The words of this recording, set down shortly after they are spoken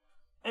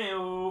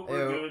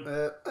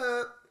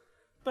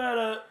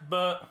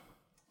but...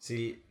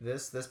 See,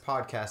 this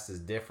podcast is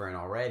different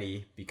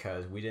already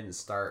because we didn't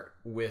start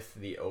with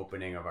the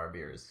opening of our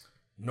beers.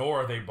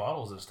 Nor are they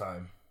bottles this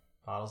time.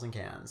 Bottles and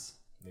cans.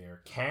 They're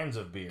cans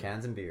of beer.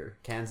 Cans and beer.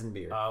 Cans and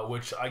beer.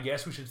 Which I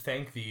guess we should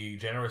thank the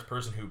generous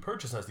person who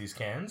purchased us these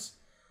cans,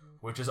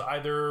 which is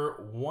either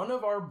one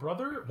of my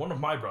brothers. One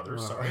of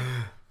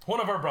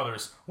our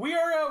brothers.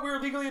 We're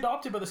legally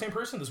adopted by the same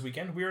person this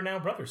weekend. We are now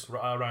brothers,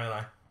 Ryan and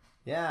I.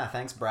 Yeah,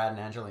 thanks, Brad and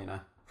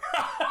Angelina.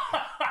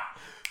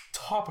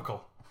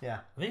 Topical. Yeah.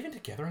 Are they even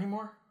together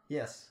anymore?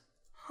 Yes.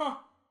 Huh.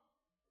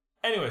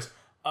 Anyways,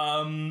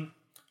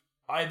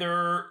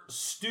 either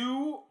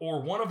Stu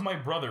or one of my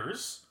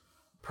brothers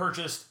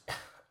purchased,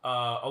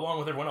 along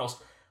with everyone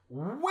else,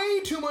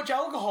 way too much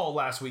alcohol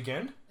last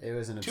weekend. It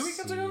was an 2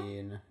 weekends ago?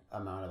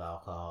 amount of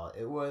alcohol.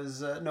 It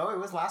was, it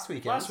was last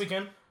weekend. Last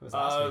weekend. It was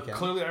last weekend.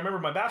 Clearly, I remember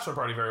my bachelor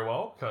party very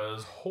well,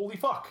 because holy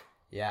fuck.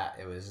 Yeah,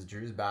 it was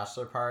Drew's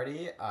bachelor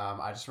party.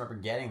 I just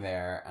remember getting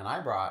there, and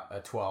I brought a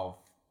 12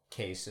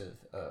 case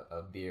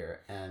of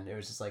beer, and it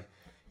was just like,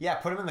 yeah,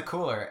 put them in the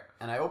cooler.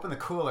 And I opened the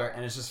cooler,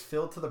 and it's just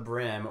filled to the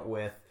brim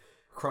with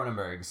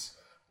Kronenbergs.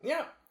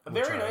 Yeah, a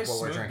very nice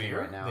smooth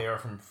beer. Right now. They are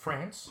from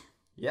France.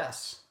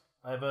 Yes.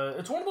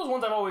 It's one of those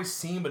ones I've always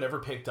seen but never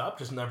picked up,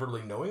 just never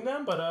really knowing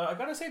them. But I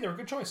gotta say, they're a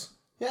good choice.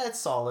 Yeah, it's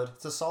solid.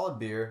 It's a solid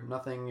beer.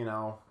 Nothing,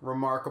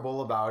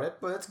 remarkable about it,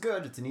 but it's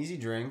good. It's an easy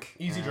drink.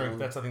 Easy drink.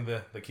 That's, I think,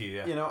 the key,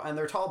 yeah. And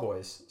they're tall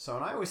boys. So,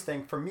 and I always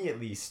think, for me at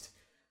least,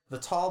 the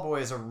tall boy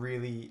is a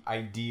really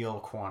ideal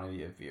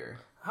quantity of beer.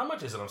 How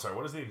much is it? I'm sorry.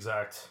 What is the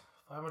exact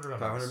 500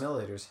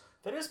 milliliters.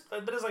 That is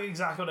like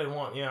exactly what I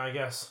want. Yeah, I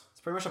guess. It's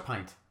pretty much a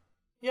pint.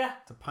 Yeah.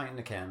 It's a pint in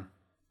a can.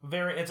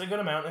 It's a good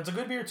amount. It's a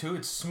good beer too.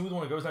 It's smooth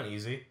when it goes down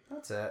easy.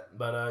 That's it.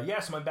 But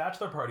so my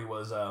bachelor party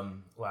was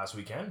last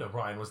weekend.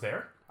 Brian was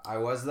there. I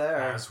was there.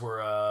 As were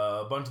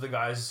a bunch of the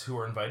guys who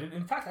were invited.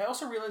 In fact, I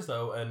also realized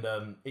though,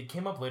 and it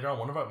came up later on,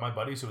 one of my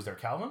buddies who was there,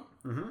 Calvin.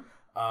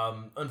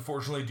 Mm-hmm.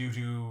 Unfortunately, due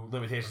to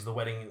limitations, the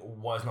wedding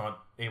was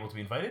not able to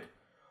be invited.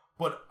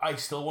 But I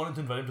still wanted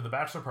to invite him to the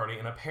bachelor party,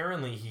 and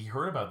apparently he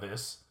heard about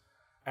this,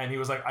 and he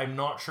was like, I'm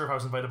not sure if I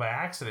was invited by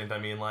accident. I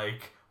mean,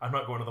 like, I'm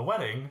not going to the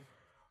wedding.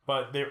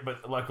 But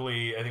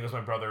luckily, I think it was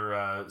my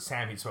brother,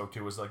 Sam, he spoke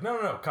to, was like,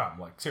 no, come.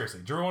 Like,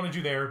 seriously, Drew wanted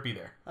you there, be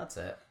there. That's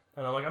it.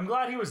 And I'm like, I'm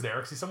glad he was there,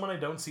 because he's someone I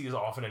don't see as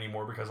often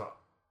anymore, because,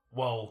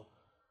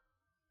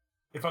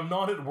 if I'm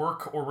not at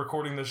work or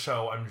recording this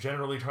show, I'm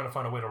generally trying to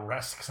find a way to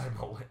rest because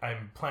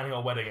I'm planning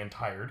a wedding and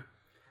tired.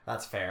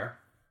 That's fair.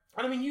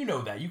 And I mean, you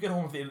know that. You get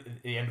home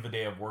at the end of the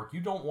day of work,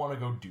 you don't want to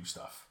go do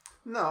stuff.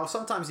 No,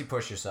 sometimes you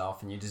push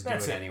yourself and you just do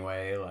it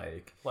anyway.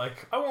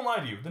 Like, I won't lie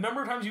to you. The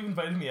number of times you've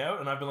invited me out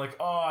and I've been like,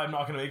 oh, I'm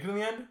not going to make it in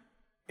the end,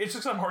 it's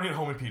just I'm already at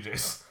home in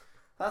PJs.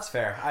 That's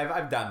fair.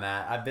 I've done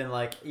that. I've been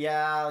like,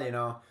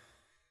 yeah,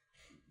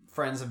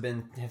 friends have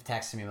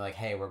texted me like,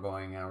 hey, we're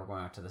going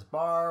out to this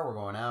bar, we're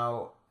going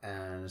out.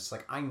 And it's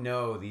like, I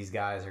know these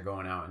guys are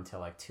going out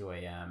until like 2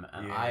 a.m.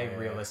 And yeah. I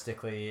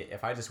realistically,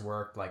 if I just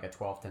worked like a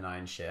 12 to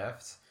 9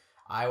 shift,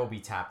 I will be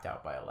tapped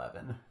out by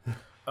 11.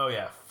 Oh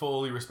yeah,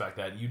 fully respect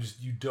that. You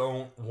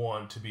don't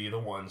want to be the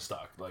one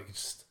stuck. Like,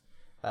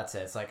 that's it.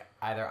 It's like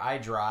either I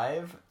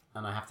drive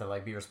and I have to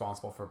like be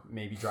responsible for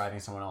maybe driving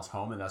someone else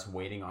home and thus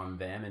waiting on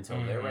them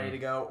until they're ready to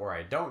go, or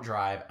I don't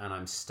drive and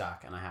I'm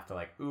stuck and I have to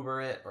like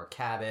Uber it or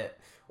cab it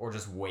or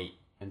just wait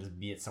and just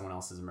be at someone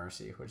else's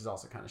mercy, which is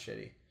also kind of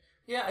shitty.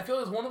 Yeah, I feel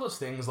it's one of those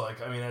things,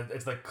 like, I mean,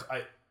 it's like,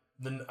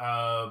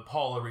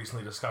 Paula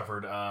recently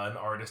discovered an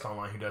artist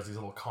online who does these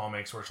little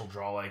comics where she'll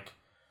draw, like,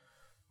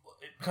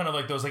 kind of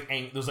like those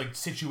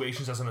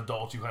situations as an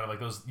adult, you kind of, like,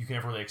 those you can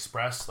never really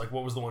express. Like,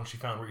 what was the one she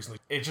found recently?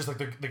 It's just, like,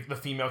 the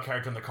female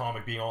character in the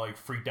comic being all, like,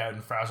 freaked out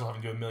and frazzled,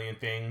 having to do a million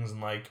things, and,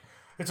 like,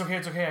 it's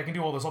okay, I can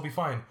do all this, I'll be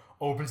fine.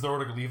 Opens the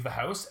door to leave the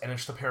house, and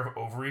it's just a pair of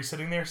ovaries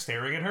sitting there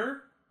staring at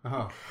her.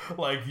 Uh-huh.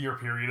 Like, your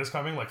period is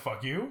coming, like,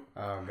 fuck you.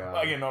 Oh,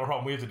 God. Again, not a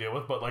problem we have to deal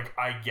with, but, like,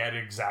 I get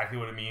exactly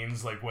what it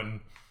means, like,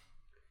 when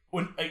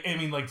I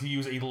mean, like, to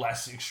use a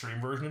less extreme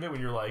version of it, when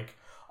you're like,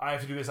 I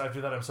have to do this, I have to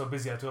do that, I'm so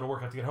busy, I have to go to work,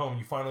 I have to get home,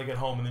 you finally get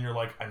home, and then you're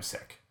like, I'm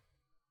sick.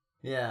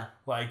 Yeah.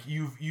 Like,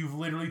 you've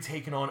literally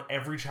taken on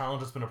every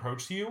challenge that's been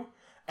approached to you,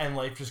 and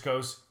life just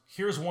goes,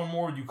 here's one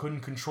more you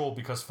couldn't control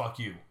because fuck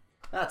you.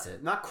 That's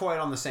it. Not quite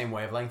on the same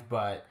wavelength,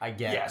 but I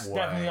get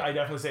definitely. I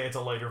definitely say it's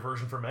a lighter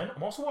version for men.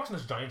 I'm also watching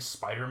this giant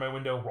spider in my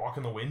window walk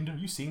in the wind. Are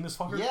you seeing this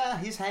fucker? Yeah,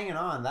 he's hanging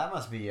on. That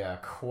must be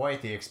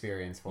quite the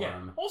experience for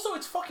him. Also,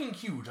 it's fucking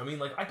huge. I mean,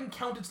 like, I can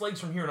count its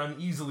legs from here, and I'm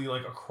easily,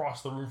 like,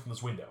 across the room from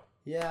this window.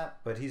 Yeah,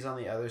 but he's on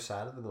the other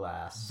side of the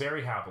glass.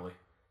 Very happily.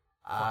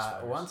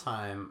 One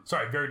time...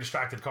 Sorry, very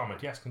distracted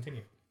comment. Yes,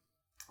 continue.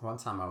 One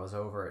time I was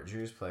over at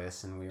Drew's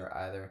place, and we were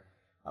either...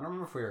 I don't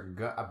remember if we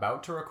were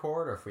about to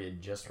record or if we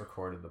had just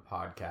recorded the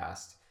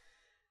podcast.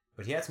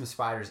 But he had some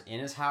spiders in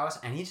his house,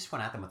 and he just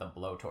went at them with a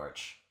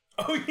blowtorch.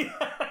 Oh,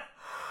 yeah.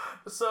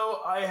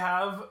 So I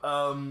have...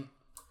 I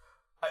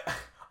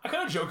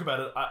kind of joke about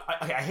it.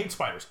 I hate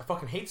spiders. I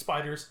fucking hate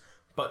spiders.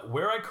 But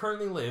where I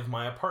currently live,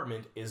 my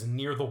apartment is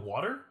near the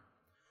water,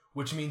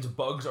 which means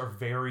bugs are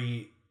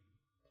very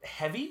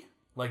heavy.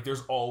 Like,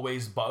 there's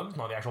always bugs.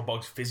 Not the actual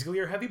bugs physically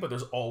are heavy, but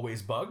there's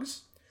always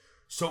bugs.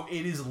 So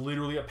it is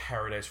literally a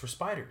paradise for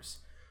spiders.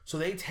 So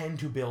they tend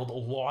to build a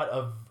lot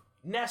of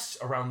nests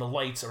around the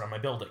lights around my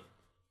building.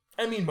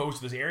 I mean, most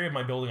of this area of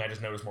my building I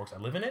just noticed more because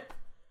I live in it.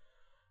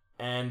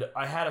 And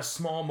I had a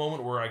small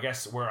moment where I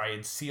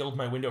had sealed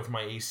my window for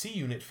my AC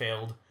unit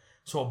failed,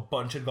 so a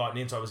bunch had gotten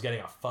in, so I was getting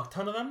a fuck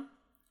ton of them.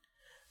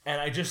 And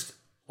I just,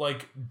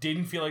 like,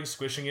 didn't feel like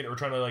squishing it or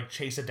trying to, like,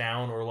 chase it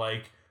down or,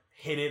 like,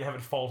 hit it and have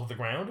it fall to the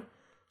ground.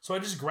 So I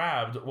just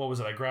grabbed, what was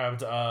it? I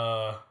grabbed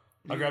a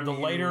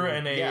lighter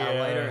and a... Yeah, a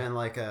lighter and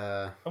like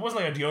a... It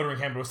wasn't like a deodorant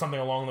can, but it was something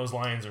along those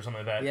lines or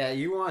something like that. Yeah,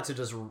 you want to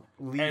just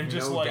leave and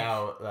just no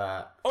doubt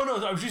that... Oh,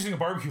 no, I was using a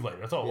barbecue lighter.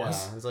 That's all it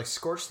was. Yeah, it was like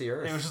scorch the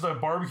earth. It was just a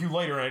barbecue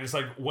lighter, and I just,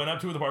 like, went up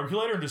to it with a barbecue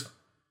lighter and just...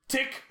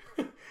 Tick!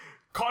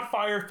 Caught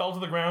fire, fell to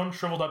the ground,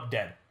 shriveled up,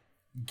 dead.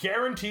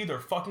 Guaranteed they're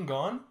fucking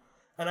gone.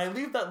 And I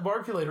leave that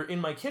barbecue lighter in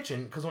my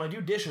kitchen, because when I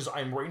do dishes,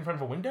 I'm right in front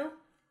of a window.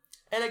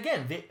 And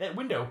again, that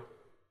window...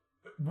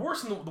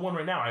 Worse than the one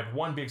right now. I have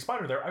one big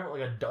spider there. I've got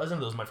like a dozen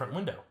of those in my front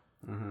window.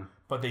 Mm-hmm.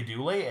 But they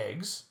do lay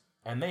eggs,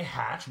 and they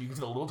hatch, and you can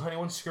see the little tiny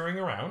ones scurrying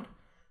around,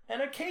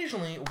 and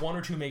occasionally one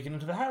or two make it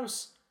into the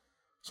house.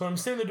 So I'm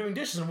sitting there doing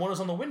dishes, and one is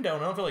on the window,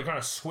 and I don't feel like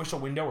trying to squish a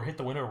window or hit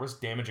the window or risk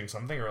damaging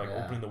something or like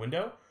opening the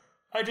window.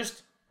 I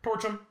just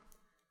torch them.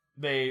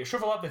 They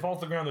shrivel up, they fall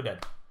to the ground, they're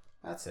dead.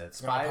 That's it.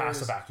 Spiders, pass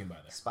the vacuum by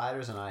there.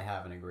 Spiders and I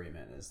have an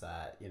agreement is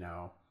that, you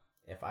know,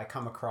 if I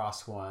come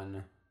across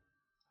one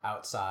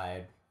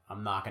outside...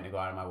 I'm not going to go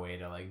out of my way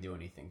to, like, do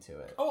anything to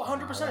it. Oh,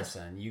 100%.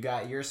 Listen, you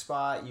got your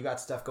spot. You got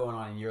stuff going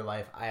on in your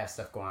life. I have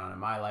stuff going on in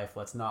my life.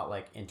 Let's not,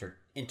 like,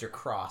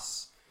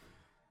 intercross.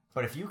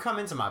 But if you come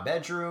into my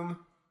bedroom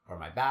or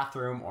my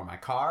bathroom or my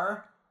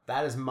car,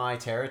 that is my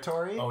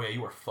territory. Oh, yeah,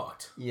 you were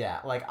fucked.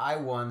 Yeah, like, I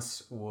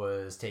once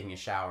was taking a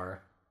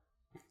shower,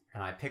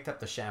 and I picked up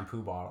the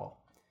shampoo bottle,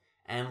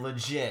 and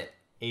legit,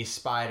 a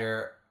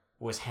spider...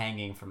 was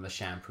hanging from the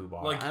shampoo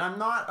bottle. Like, and I'm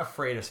not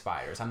afraid of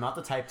spiders. I'm not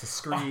the type to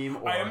scream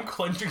or... I am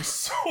clenching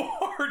so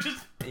hard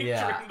just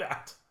picturing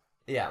that.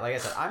 Yeah, like I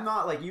said, I'm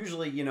not, like,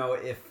 usually, you know,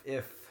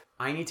 if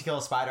I need to kill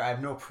a spider, I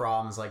have no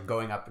problems, like,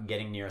 going up and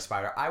getting near a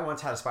spider. I once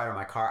had a spider in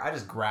my car. I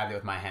just grabbed it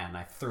with my hand and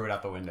I threw it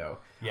out the window.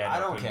 Yeah, no, I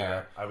don't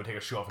care. I would take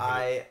a shoe off.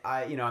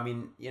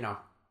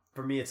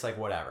 For me, it's like,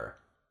 whatever.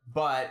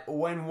 But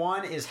when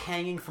one is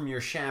hanging from your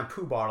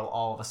shampoo bottle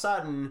all of a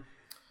sudden...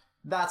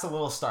 That's a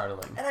little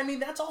startling. And I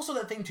mean, that's also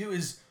that thing, too,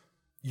 is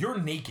you're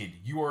naked.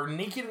 You are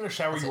naked in the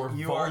shower. You are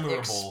vulnerable.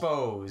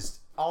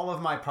 Exposed. All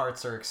of my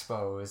parts are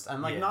exposed.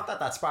 And, like, not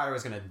that spider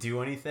was going to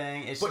do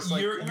anything. It's just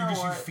like,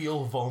 you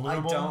feel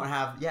vulnerable. I don't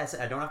have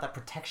that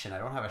protection. I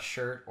don't have a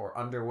shirt or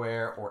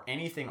underwear or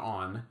anything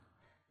on.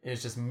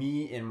 It's just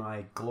me in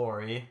my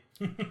glory.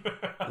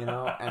 You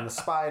know? And the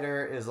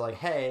spider is like,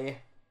 hey,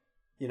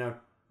 you know,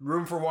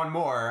 room for one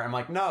more. I'm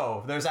like,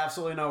 no, there's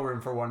absolutely no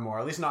room for one more.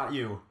 At least not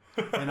you.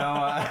 You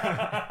know,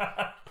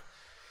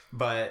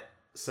 but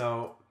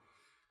so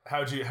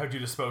how'd you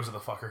dispose of the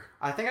fucker?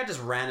 I think I just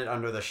ran it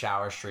under the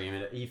shower stream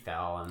and he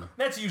fell, and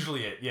that's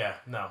usually it. Yeah,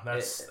 no,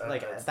 that's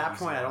at that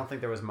point I don't think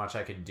there was much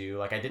I could do.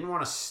 Like I didn't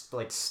want to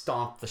like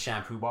stomp the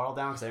shampoo bottle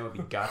down because then it would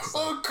be guts.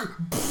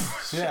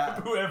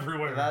 Shampoo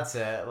everywhere. That's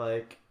it.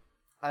 Like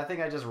I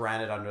think I just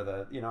ran it under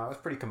the. You know, I was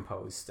pretty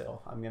composed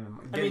still. I'm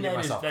giving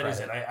myself credit. That is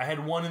it. I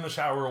had one in the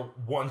shower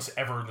once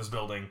ever in this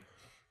building,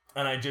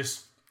 and I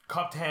just.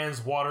 Cupped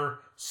hands, water,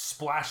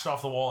 splashed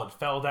off the wall. It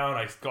fell down.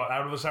 I got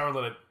out of the shower,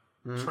 let it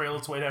trail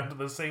its way down to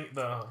the sink,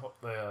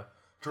 the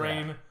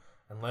drain,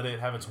 and let it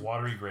have its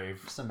watery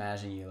grave. Just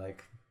imagine you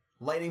like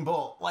lightning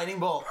bolt, like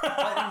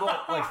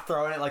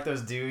throwing it like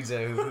those dudes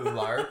who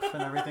LARP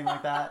and everything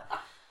like that.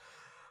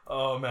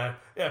 Oh man,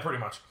 yeah, pretty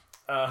much.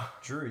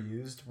 Drew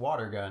used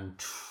water gun.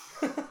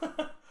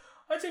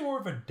 I'd say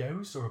more of a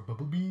douse or a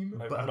bubble beam.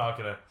 I'm not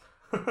gonna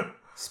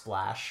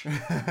splash.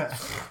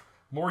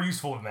 More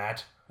useful than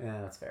that.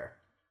 Yeah, that's fair.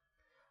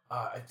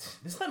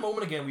 This is that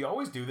moment again. We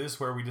always do this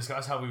where we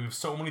discuss how we have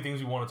so many things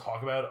we want to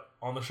talk about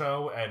on the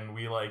show, and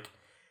we like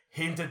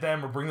hint at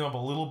them or bring them up a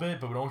little bit,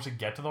 but we don't actually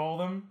get to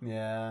all of them.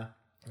 Yeah.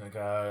 Like,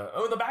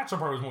 the Bachelor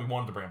part was what we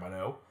wanted to bring up. I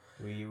know.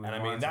 And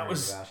I mean that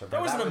was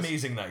an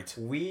amazing night.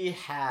 We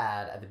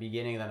had at the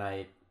beginning of the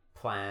night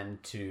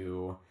planned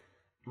to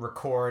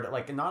record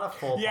like not a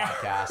full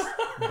podcast,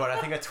 but I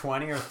think a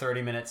 20 or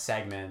 30 minute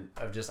segment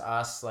of just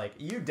us. Like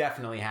you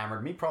definitely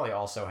hammered, me probably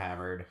also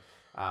hammered.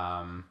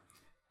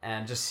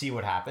 And just see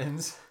what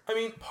happens. I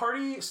mean,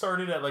 party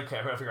started at like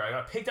I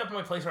got picked up at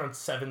my place around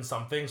 7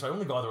 something, so I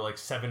only got there like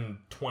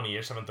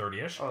 7:20ish,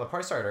 7:30ish. Oh, the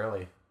party started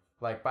early.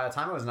 Like by the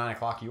time it was 9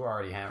 o'clock, you were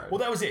already hammered. Well,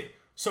 that was it.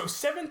 So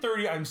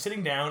 7:30, I'm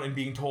sitting down and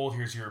being told,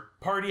 "Here's your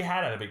party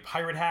hat, I had a big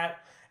pirate hat,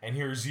 and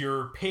here's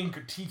your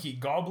pink tiki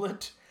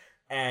goblet,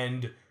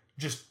 and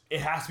just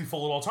it has to be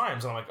full at all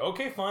times." And I'm like,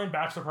 "Okay, fine,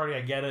 bachelor party,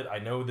 I get it. I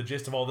know the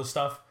gist of all this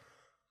stuff."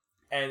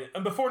 And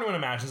before anyone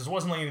imagines, this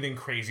wasn't like anything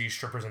crazy,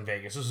 strippers in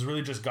Vegas. This was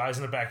really just guys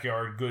in the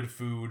backyard, good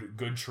food,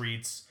 good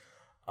treats,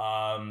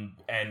 and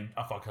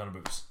a fuck ton of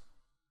booze.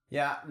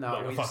 Yeah, no,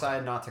 Like, we fuck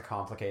decided not to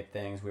complicate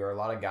things. We were a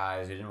lot of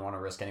guys. We didn't want to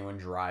risk anyone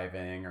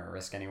driving or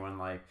risk anyone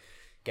like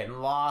getting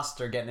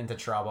lost or getting into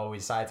trouble. We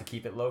decided to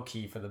keep it low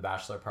key for the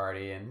bachelor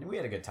party, and we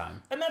had a good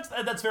time. And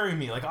that's very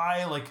me. Like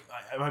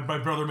my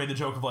brother made the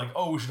joke of like,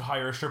 oh, we should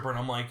hire a stripper, and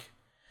I'm like,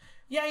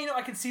 yeah, you know,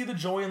 I could see the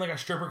joy in like a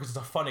stripper because it's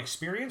a fun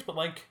experience, but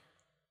like,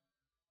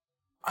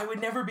 I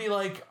would never be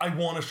like, I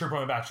want a stripper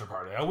on my bachelor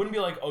party. I wouldn't be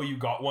like, oh, you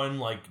got one,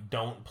 like,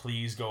 don't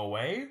please go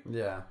away.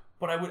 Yeah.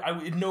 But I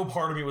would, no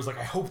part of me was like,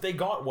 I hope they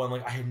got one.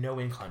 Like, I had no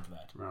incline for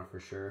that. No, for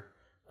sure.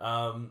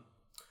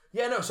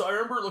 Yeah, no, so I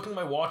remember looking at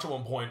my watch at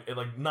one point at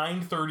like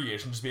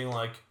 9:30ish and just being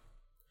like,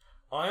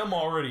 I am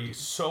already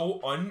so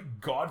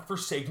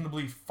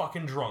ungodforsakenably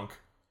fucking drunk.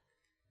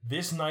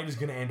 This night is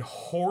gonna end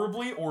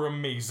horribly or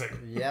amazing.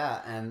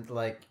 Yeah, and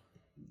like,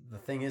 the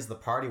thing is, the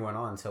party went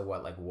on until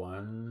what, like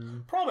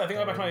 1? Probably. I think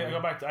I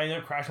ended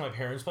up crashing at my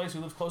parents' place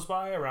who lives close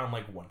by around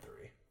like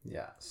 1:30.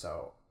 Yeah,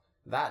 so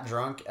that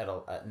drunk at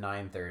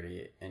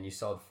 9:30, and you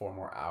still had 4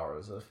 more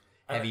hours of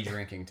heavy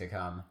drinking to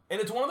come. And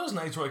it's one of those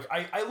nights where like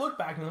I look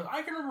back and like,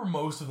 I can remember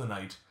most of the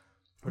night.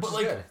 Which but is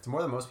like, good. It's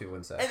more than most people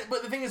would say.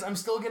 But the thing is, I'm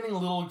still getting a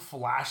little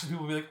flashes.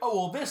 People will be like, oh,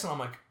 well, this. And I'm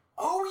like,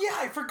 oh, yeah,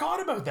 I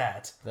forgot about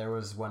that. There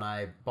was when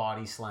I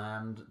body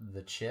slammed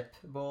the chip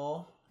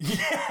bowl.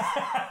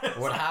 Yeah.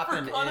 What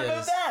happened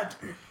about that.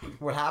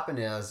 What happened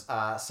is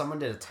someone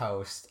did a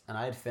toast, and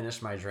I had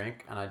finished my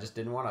drink, and I just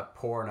didn't want to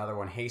pour another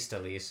one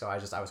hastily, so I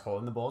was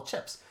holding the bowl of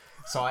chips.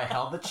 So I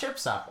held the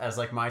chips up as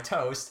like my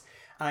toast,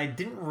 and I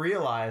didn't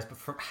realize, but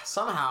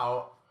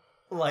somehow,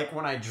 like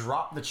when I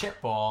dropped the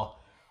chip bowl,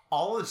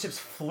 all of the chips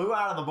flew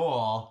out of the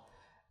bowl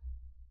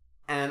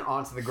and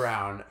onto the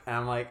ground, and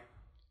I'm like,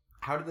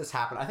 how did this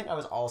happen? I think I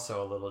was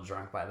also a little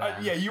drunk by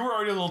then. Yeah, you were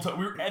already a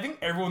little... I think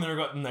everyone there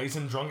got nice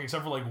and drunk,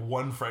 except for like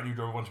one friend who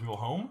drove a bunch of people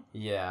home.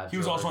 Yeah, he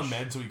was also on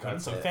meds, so he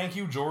couldn't. So it. Thank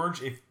you,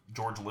 George. If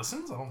George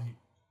listens, I don't think...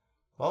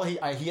 Well, he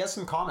has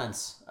some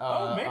comments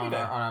maybe on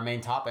our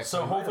main topic.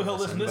 So hopefully he'll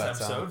listen to this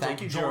episode.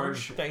 Thank you,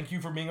 George. Thank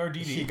you for being our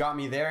DD. He got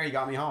me there. He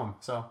got me home.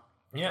 So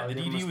yeah, the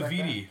DD with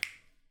VD.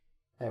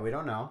 Hey, we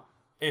don't know.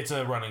 It's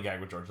a running gag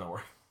with George, don't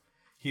worry.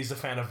 He's a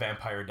fan of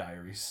Vampire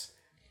Diaries.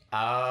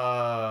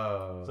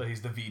 Oh. So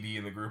he's the VD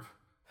in the group.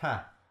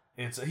 Huh.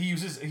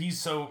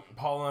 So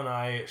Paula and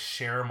I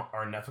share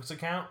our Netflix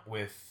account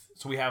with,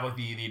 so we have like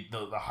the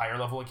higher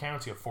level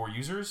accounts. You have 4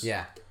 users.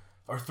 Yeah.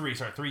 Or 3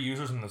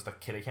 users, and there's the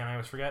kid account I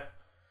always forget.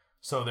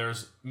 So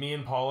there's me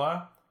and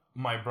Paula,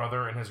 my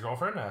brother and his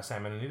girlfriend,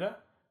 Sam and Anita.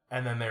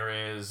 And then there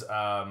is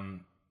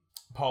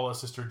Paula's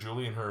sister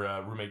Julie and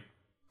her roommate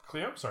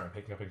Cleo. Sorry, I'm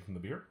picking up from the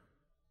beer.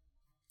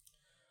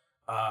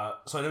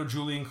 So I know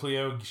Julie and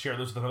Cleo share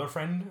those with another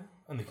friend,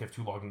 and they can have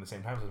 2 logged in at the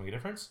same time, so it doesn't make a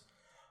difference.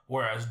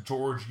 Whereas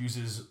George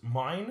uses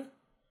mine,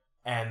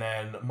 and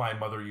then my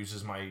mother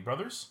uses my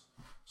brother's.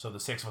 So the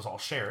 6 of us all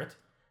share it.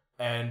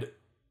 And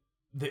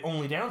the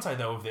only downside,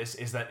 though, of this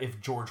is that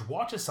if George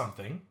watches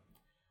something,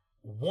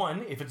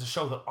 one, if it's a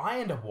show that I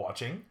end up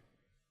watching,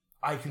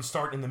 I can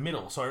start in the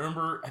middle. So I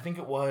remember, I think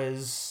it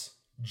was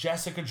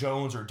Jessica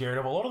Jones or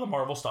Daredevil, a lot of the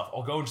Marvel stuff,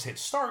 I'll go and just hit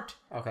start.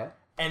 Okay.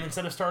 And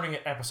instead of starting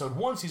at episode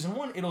 1, season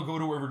 1, it'll go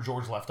to wherever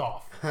George left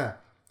off.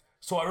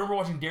 So I remember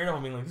watching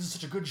Daredevil being like, this is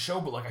such a good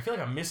show, but like I feel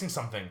like I'm missing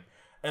something.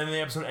 And then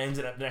the episode ends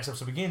and the next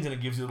episode begins and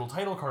it gives you a little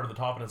title card at the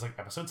top and it's like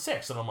episode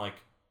 6. And I'm like,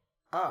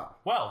 oh.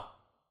 Well,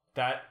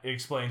 that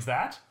explains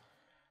that.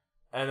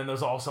 And then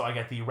there's also, I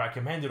get the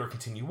recommended or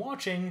continue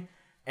watching,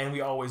 and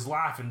we always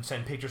laugh and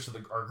send pictures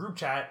to our group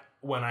chat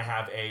when I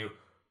have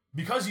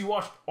because you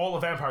watched all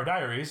of Vampire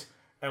Diaries,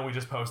 and we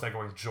just post that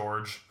going,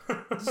 George.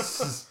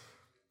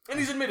 And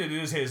he's admitted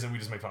it is his, and we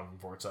just make fun of him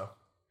for it, so.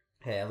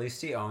 Hey, at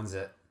least he owns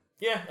it.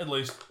 Yeah, at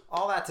least.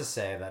 All that to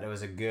say that it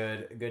was a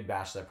good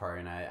bachelor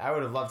party night. I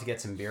would have loved to get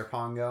some beer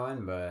pong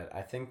going, but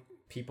I think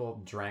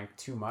people drank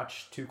too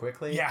much too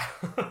quickly. Yeah.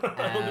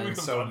 And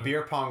so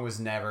beer pong was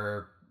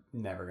never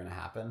going to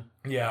happen.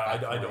 Yeah,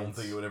 I don't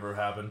think it would ever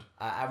happen.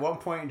 At one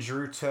point,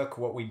 Drew took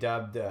what we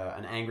dubbed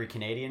an Angry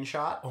Canadian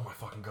shot. Oh my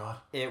fucking God.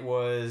 It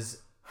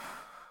was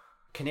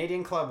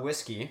Canadian Club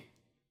whiskey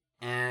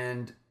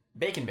and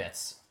bacon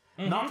bits.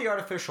 Mm-hmm. Not the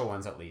artificial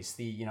ones, at least.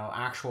 The,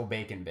 actual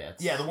bacon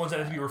bits. Yeah, the ones that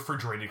have to be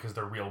refrigerated because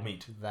they're real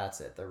meat.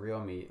 That's it. They're real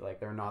meat. Like,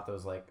 they're not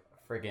those, like,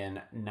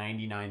 friggin'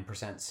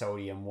 99%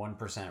 sodium,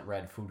 1%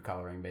 red food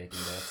coloring bacon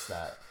bits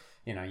that,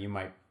 you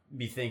might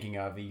be thinking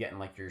of you getting,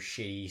 like, your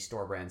shitty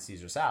store-brand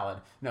Caesar salad.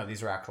 No,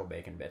 these are actual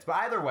bacon bits. But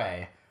either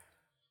way,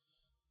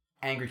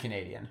 Angry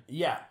Canadian.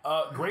 Yeah,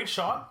 great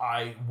shot.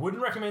 I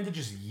wouldn't recommend it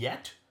just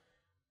yet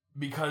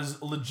because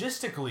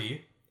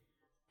logistically,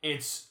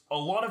 it's a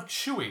lot of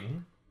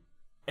chewing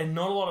and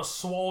not a lot of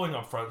swallowing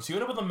up front. So you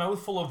end up with a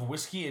mouthful of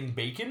whiskey and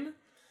bacon,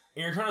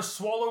 and you're trying to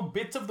swallow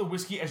bits of the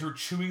whiskey as you're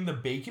chewing the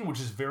bacon, which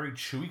is very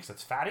chewy because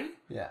it's fatty.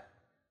 Yeah.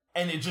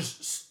 And it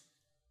just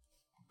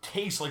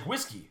tastes like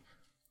whiskey.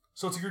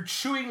 So it's like you're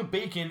chewing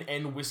bacon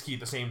and whiskey at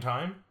the same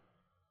time.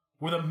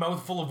 with a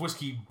mouthful of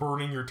whiskey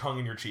burning your tongue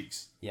and your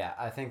cheeks. Yeah,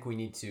 I think we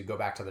need to go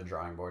back to the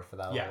drawing board for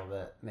that a Yeah. little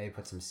bit. Maybe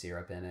put some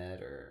syrup in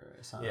it or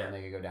something. Yeah.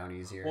 Make it go down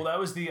easier. Well, that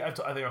was I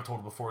think I've told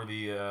it before,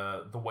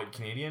 the white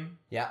Canadian.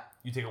 Yeah,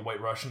 You take a white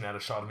Russian and add a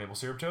shot of maple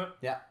syrup to it.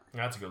 yeah,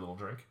 That's a good little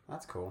drink.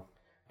 that's cool.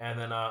 And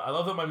then I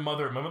love that my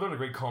mother had a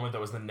great comment that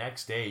was the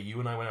next day you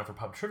and I went out for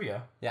pub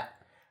trivia. Yeah,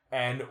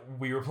 And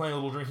we were playing a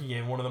little drinking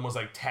game. One of them was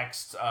like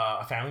text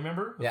a family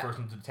member. The Yeah. first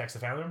one to text a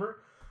family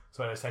member.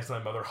 So I just texted my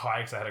mother hi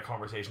because I had a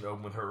conversation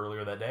open with her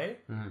earlier that day.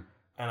 Mm-hmm.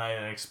 And I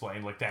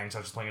explained, like, thanks, I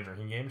was just playing a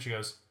drinking game. She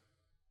goes,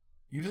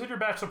 you just had your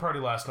bachelor party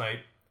last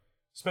night,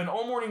 spent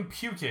all morning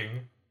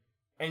puking,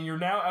 and you're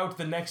now out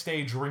the next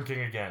day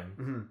drinking again.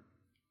 Mm-hmm.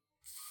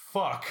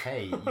 Fuck.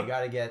 Hey, you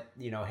gotta get,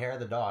 hair of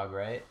the dog,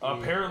 right?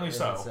 Apparently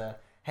so.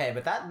 Hey,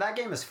 but that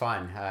game is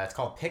fun. It's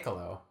called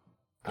Piccolo.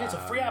 Yeah, it's a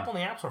free app on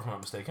the App Store, if I'm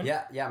not mistaken.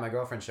 Yeah, my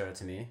girlfriend showed it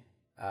to me.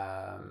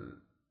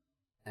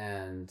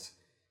 And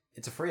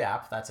it's a free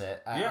app, that's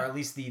it. Yeah. Or at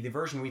least the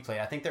version we played.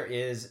 I think there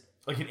is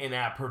Like an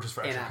in-app purchase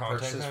for extra in-app content.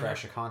 purchases for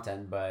extra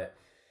content, but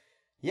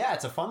yeah,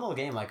 it's a fun little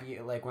game. Like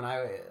when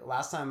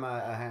last time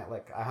I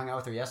hung out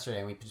with her yesterday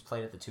and we just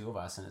played it, the two of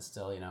us, and it's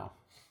still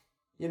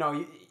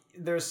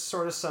there's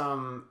sort of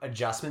some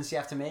adjustments you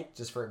have to make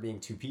just for it being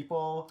two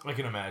people. I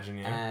can imagine,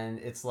 yeah. And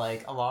it's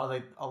like a lot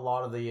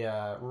of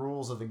the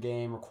rules of the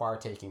game require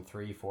taking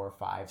 3, 4,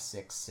 5,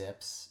 6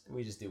 sips.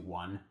 We just do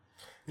one.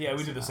 Yeah,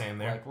 we do the same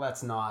there. Like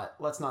let's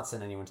not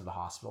send anyone to the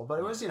hospital. But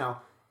it was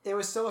it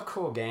was still a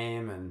cool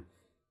game and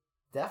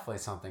definitely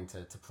something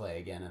to play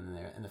again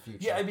in the future.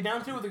 Yeah, I'd be down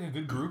to do it with like a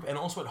good group and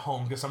also at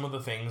home because some of the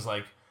things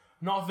like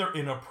not that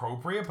they're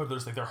inappropriate, but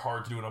there's like they're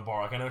hard to do in a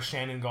bar. Like I know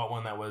Shannon got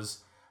one that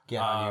was Get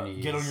on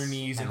your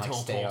knees and, until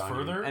stay told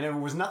further. And there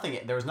was nothing to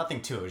it.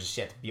 It was just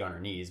you had to be on her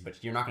knees,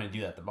 but you're not going to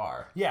do that at the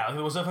bar. Yeah,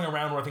 there was definitely a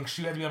round where I think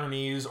she had to be on her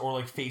knees or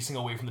like facing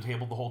away from the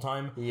table the whole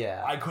time.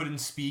 Yeah. I couldn't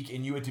speak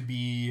and you had to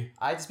be...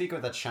 I had to speak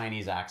with a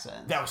Chinese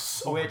accent. That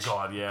was... Oh my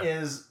God, yeah.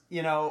 Is,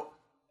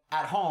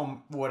 at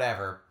home,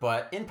 whatever.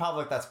 But in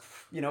public, that's,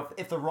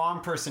 if the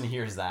wrong person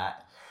hears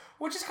that...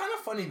 Which is kind of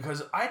funny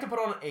because I had to put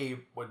on a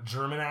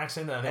German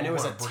accent and it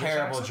was a British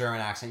terrible accent. German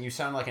accent. You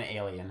sound like an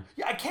alien.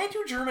 Yeah, I can't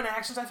do German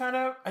accents. I found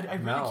out. I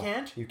really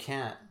can't. You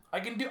can't.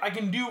 I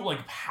can do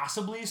like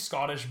passably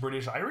Scottish,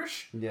 British,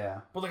 Irish.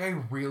 Yeah. But like I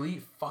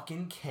really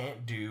fucking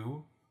can't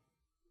do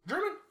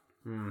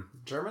German.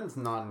 German's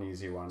not an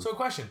easy one. So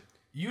question: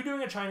 you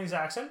doing a Chinese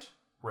accent,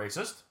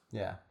 racist?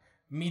 Yeah.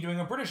 Me doing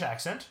a British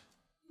accent,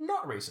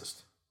 not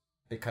racist.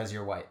 Because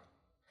you're white.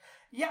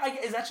 Yeah,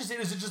 is that just it?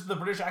 Is it just the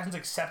British accent's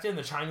accepted and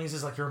the Chinese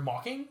is like you're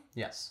mocking?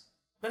 Yes.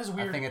 That is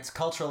weird. I think it's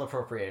cultural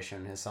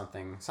appropriation is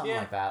something Yeah.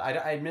 like that.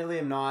 I admittedly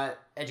am not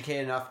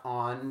educated enough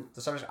on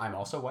the subject. I'm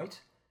also white.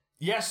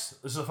 Yes,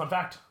 this is a fun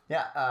fact.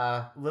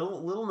 Yeah,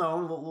 little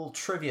known, little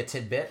trivia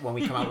tidbit when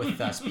we come out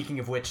with. Speaking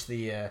of which,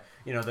 the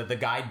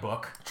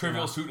guidebook,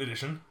 Trivial Suit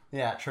Edition.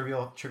 Yeah,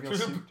 trivial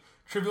suit.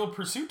 Trivial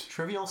Pursuit.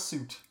 Trivial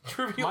suit.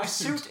 Trivial My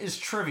suit. suit is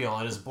trivial.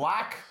 It is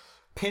black,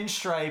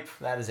 pinstripe.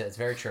 That is it. It's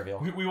very trivial.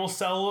 We will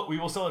sell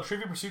a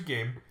Trivial Pursuit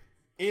game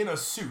in a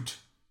suit.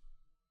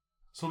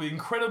 So it'll be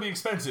incredibly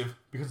expensive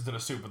because it's in a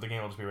suit, but the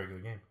game will just be a regular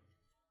game.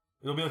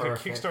 It'll be like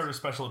Perfect. a Kickstarter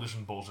special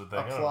edition bullshit thing.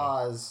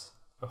 Applause.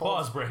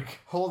 Applause break.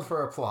 Hold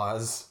for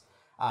applause.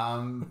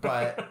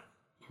 But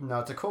no,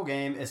 it's a cool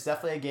game. It's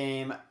definitely a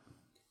game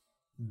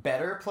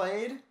better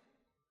played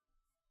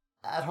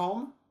at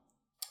home.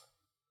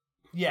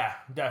 Yeah,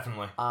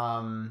 definitely.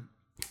 And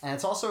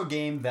it's also a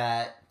game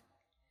that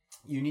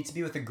you need to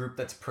be with a group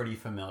that's pretty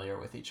familiar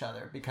with each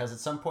other, because at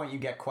some point you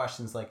get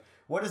questions like,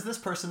 what is this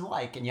person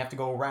like? And you have to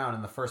go around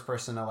and the first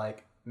person to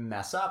like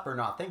mess up or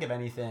not think of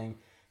anything.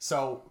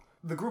 So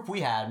the group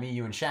we had, me,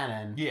 you, and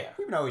Shannon, Yeah.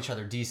 we know each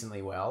other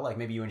decently well. Like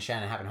maybe you and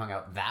Shannon haven't hung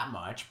out that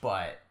much,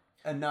 but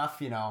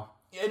enough,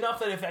 Enough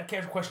that if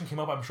that question came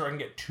up, I'm sure I can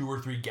get 2 or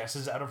 3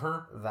 guesses out of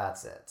her.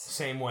 that's it.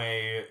 Same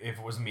way, if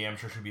it was me, I'm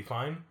sure she'd be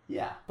fine.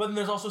 Yeah. But then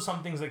there's also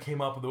some things that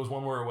came up. There was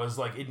one where it was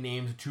like it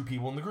named 2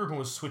 people in the group and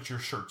was switch your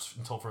shirts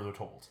until further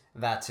told.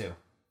 That too.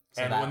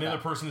 So And when the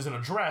other person is in a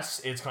dress,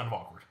 it's kind of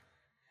awkward.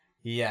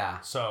 Yeah,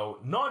 So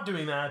not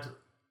doing that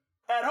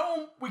at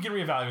home, we can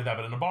reevaluate that,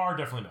 but in a bar,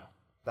 definitely no.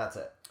 that's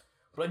it.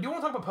 But I do want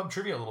to talk about pub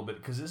trivia a little bit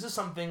because this is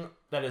something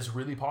that is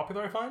really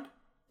popular. I find.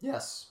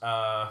 Yes.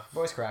 I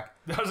Voice crack.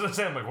 was gonna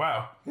say, I'm like,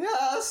 wow.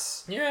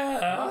 Yes. I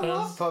Yeah.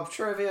 love pub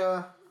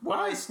trivia. When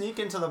I sneak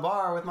into the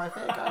bar with my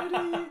fake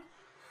ID.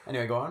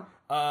 Anyway, go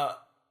on.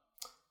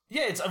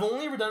 Yeah, I've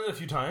only ever done it a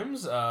few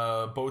times.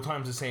 Both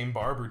times the same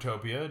bar,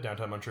 Brutopia,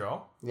 downtown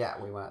Montreal. Yeah,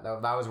 we went.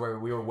 That was where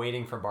we were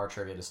waiting for bar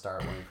trivia to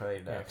start when we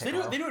played. Yeah, 'cause they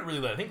do it really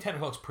late. I think 10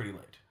 o'clock's pretty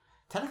late.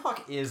 10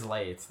 o'clock is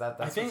late. That's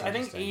I think what's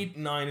interesting. 8,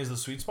 9 is the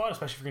sweet spot,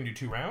 especially if you're gonna do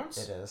 2 rounds.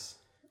 It is.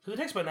 So it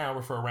takes about an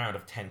hour for a round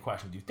of 10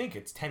 questions. You think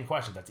it's 10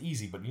 questions, that's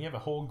easy, but you have a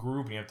whole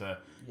group and you have to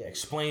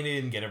explain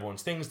it and get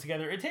everyone's things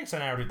together. It takes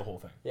an hour to do the whole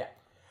thing. Yeah.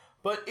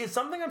 But it's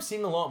something I'm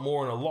seeing a lot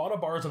more, and a lot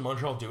of bars in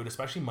Montreal do it,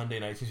 especially Monday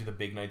nights seems to be the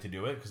big night to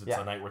do it, because it's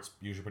a night where it's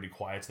usually pretty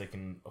quiet, so they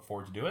can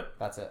afford to do it.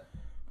 That's it.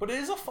 But it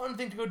is a fun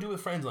thing to go do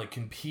with friends, like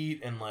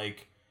compete and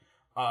like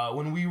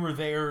When we were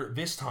there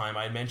this time,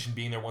 I mentioned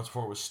being there once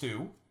before with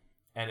Stu,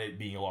 and it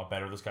being a lot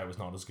better. This guy was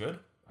not as good.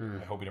 I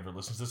hope he never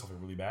listens to this. I'll feel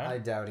really bad. I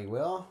doubt he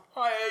will.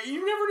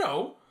 You never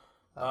know.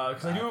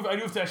 Because I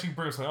do have to actually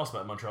bring up something else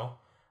about Montreal,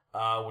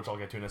 which I'll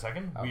get to in a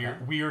second. Okay.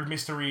 Weird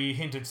mystery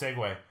hinted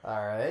segue.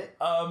 All right.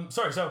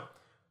 Sorry, so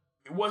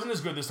it wasn't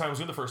as good this time as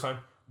it was the first time,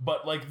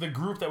 but like the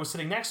group that was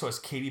sitting next to us,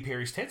 Katy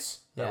Perry's Tits,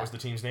 that was the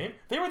team's name.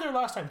 They were there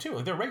last time too.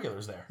 Like they're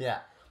regulars there. Yeah.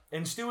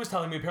 And Stu was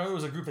telling me apparently there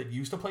was a group that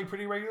used to play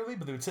pretty regularly,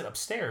 but they would sit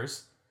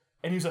upstairs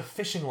and use a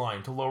fishing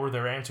line to lower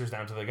their answers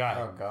down to the guy.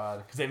 Oh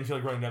God. Because they didn't feel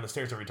like running down the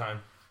stairs every time.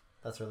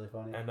 That's really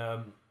funny. And I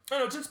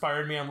know it's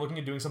inspired me. I'm looking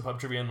at doing some pub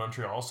trivia in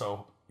Montreal,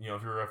 so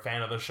if you're a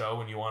fan of the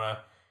show and you want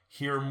to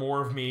hear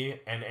more of me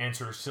and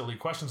answer silly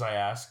questions I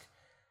ask,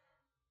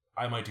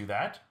 I might do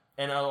that.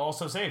 And I'll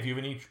also say, if you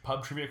have any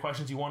pub trivia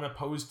questions you want to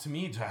pose to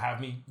me to have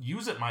me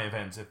use at my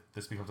events, if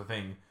this becomes a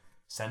thing,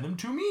 send them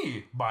to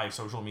me by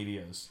social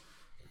medias.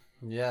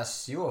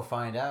 Yes, you will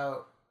find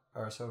out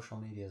our social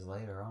medias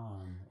later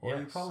on. Or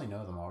you Yes. probably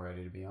know them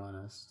already, to be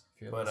honest.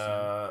 If you're But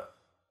listening.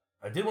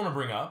 I did want to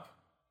bring up,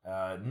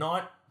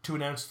 not to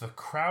announce to the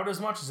crowd as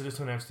much as it is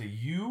to announce to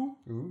you,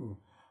 Ooh.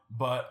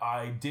 but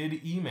I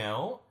did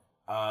email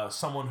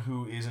someone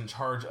who is in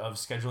charge of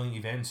scheduling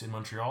events in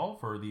Montreal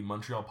for the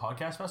Montreal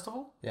Podcast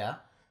Festival Yeah.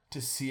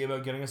 to see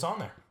about getting us on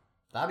there.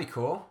 That'd be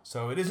cool.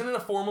 So it isn't a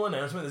formal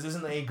announcement. This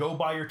isn't a go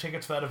buy your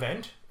tickets for that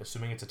event,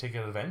 assuming it's a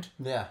ticket event,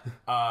 Yeah.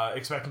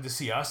 expecting to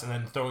see us and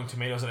then throwing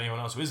tomatoes at anyone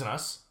else who isn't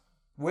us.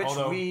 Which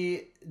Although-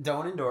 we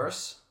don't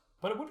endorse.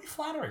 But it would be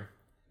flattering.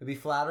 It'd be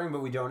flattering,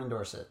 but we don't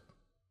endorse it.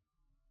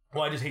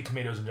 Well, I just hate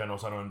tomatoes in general,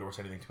 so I don't endorse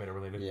anything tomato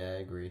related. Yeah, I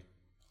agree.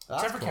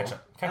 Except for cool.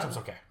 ketchup. Ketchup's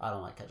okay. I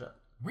don't like ketchup.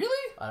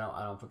 Really? I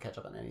don't put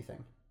ketchup on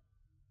anything.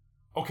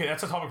 Okay,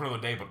 that's a topic for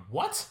another day, but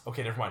what?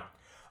 Okay, never mind.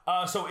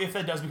 So if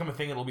that does become a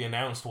thing, it'll be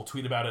announced. We'll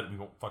tweet about it. We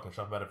won't fucking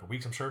shut about it for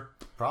weeks, I'm sure.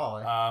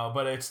 Probably.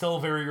 But it's still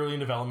very early in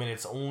development.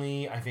 It's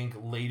only, I think,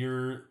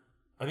 later.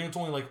 I think it's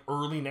only like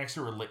early next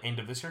year or end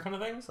of this year kind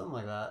of thing. Something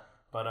like that.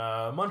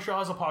 But Montreal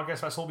has a podcast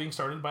festival being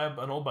started by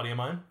an old buddy of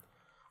mine.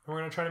 And we're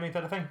going to try to make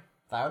that a thing.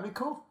 That would be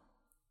cool.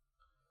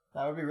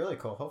 That would be really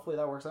cool. Hopefully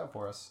that works out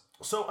for us.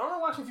 So I don't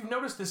know, actually, if you've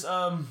noticed this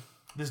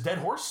this dead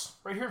horse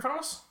right here in front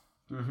of us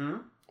Mm-hmm.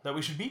 that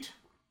we should beat.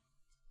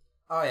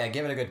 Oh, yeah.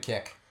 Give it a good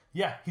kick.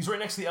 Yeah, he's right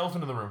next to the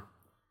elephant in the room.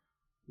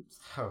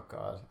 Oh,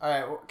 God. All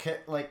right. Well,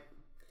 like,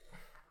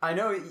 I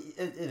know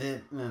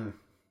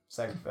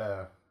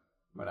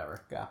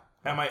whatever. Yeah.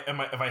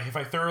 If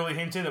I thoroughly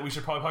hinted that we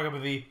should probably talk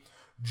about the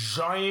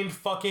giant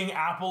fucking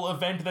Apple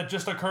event that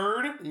just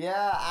occurred?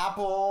 Yeah,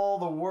 Apple,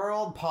 the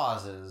world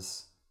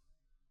pauses.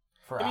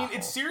 For I mean, Apple.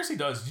 it seriously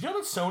does. Did you know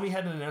that Sony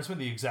had an announcement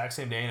the exact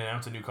same day and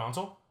announced a new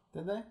console?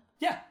 Did they?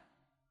 Yeah.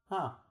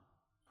 Huh.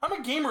 I'm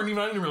a gamer and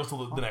even I didn't realize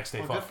till the next day.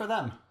 Well, Fuck. good for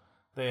them.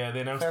 They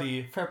announced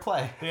Fair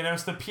play. they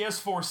announced the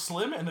PS4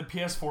 Slim and the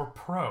PS4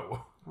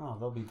 Pro. Oh,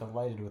 they'll be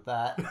delighted with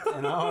that.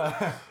 You know?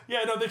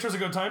 Yeah, no, they chose a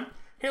good time.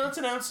 Here, let's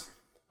announce.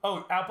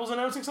 Oh, Apple's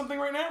announcing something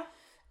right now?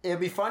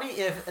 It'd be funny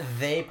if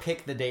they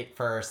picked the date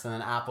first and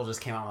then Apple just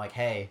came out like,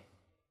 hey,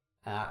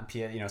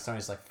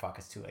 Sony's like, fuck,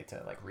 it's too late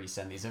to like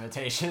resend these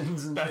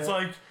invitations. And That's shit.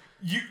 like,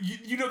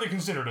 you know they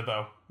considered it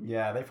though.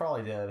 Yeah, they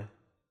probably did.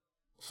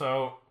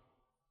 So,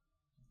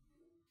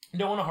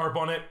 don't want to harp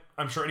on it.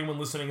 I'm sure anyone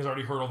listening has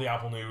already heard all the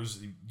Apple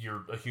news.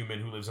 You're a human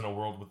who lives in a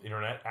world with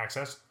internet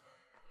access.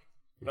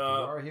 You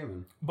are a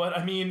human. But,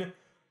 I mean,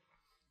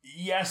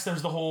 yes,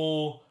 there's the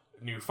whole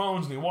new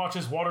phones, new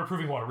watches,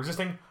 waterproofing, water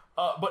resisting.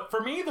 But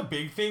for me, the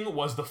big thing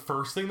was the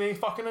first thing they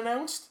fucking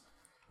announced.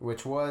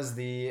 Which was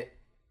the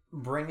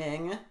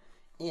bringing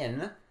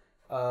in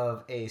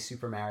of a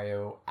Super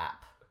Mario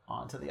app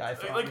onto the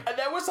iPhone. Like,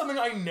 that was something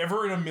I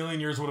never in a million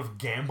years would have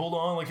gambled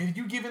on. Like, if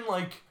you given,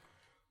 like,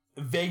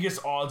 Vegas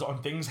odds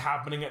on things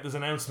happening at this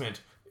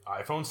announcement,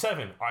 iPhone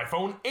 7,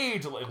 iPhone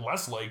 8, like,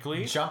 less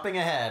likely. Jumping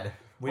ahead.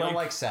 We don't Like-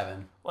 like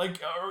 7. Like,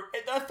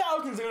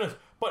 thousands of minutes.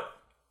 But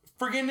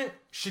friggin'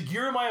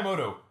 Shigeru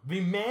Miyamoto, the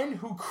man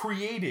who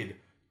created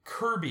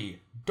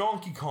Kirby,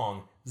 Donkey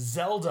Kong,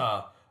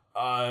 Zelda,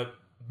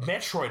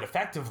 Metroid,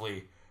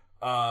 effectively,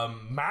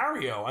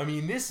 Mario. I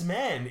mean, this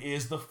man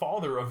is the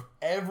father of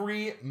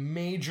every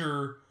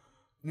major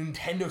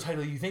Nintendo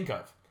title you think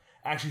of.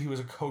 Actually, he was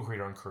a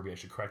co-creator on Kirby. I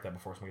should correct that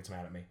before someone gets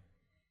mad at me.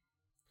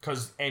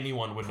 Because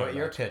anyone would know Put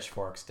your that.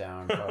 pitchforks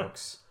down,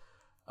 folks.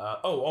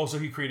 Also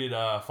he created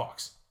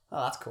Fox.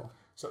 Oh, that's cool.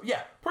 So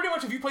yeah, pretty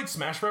much if you played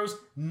Smash Bros,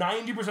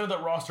 90% of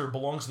that roster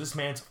belongs to this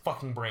man's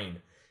fucking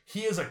brain.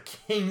 He is a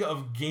king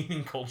of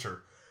gaming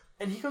culture.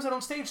 And he goes out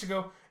on stage to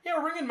go, yeah,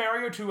 we're bringing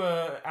Mario to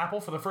Apple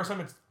for the first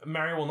time.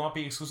 Mario will not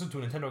be exclusive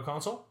to a Nintendo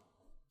console.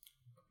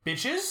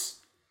 Bitches?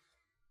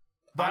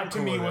 That I'm to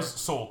cool me with was it.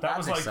 sold. That That's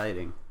was like,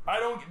 exciting.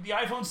 the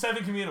iPhone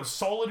 7 can be made of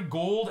solid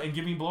gold and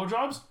give me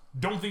blowjobs.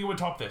 Don't think it would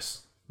top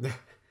this.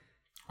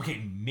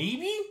 Okay,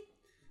 maybe?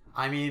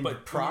 I mean,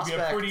 But prospect.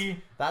 maybe a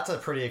pretty- That's a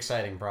pretty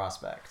exciting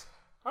prospect.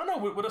 I don't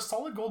know, would a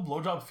solid gold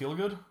blowjob feel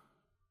good?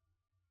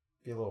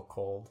 Be a little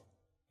cold.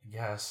 I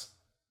guess.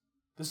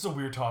 This is a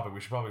weird topic. We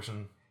probably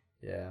shouldn't.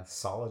 Yeah,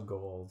 solid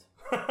gold.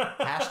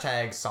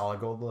 Hashtag solid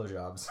gold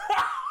blowjobs.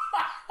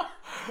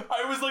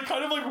 I was like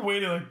kind of like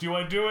waiting, like, do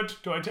I do it?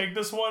 Do I take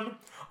this one?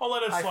 I'll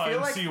let it slide I feel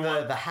and like see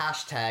the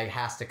hashtag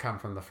has to come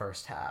from the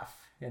first half,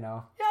 you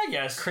know? Yeah, I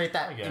guess. Create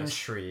that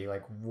intrigue.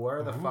 Like,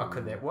 what the fuck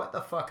could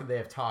they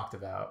have talked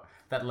about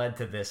that led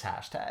to this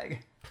hashtag?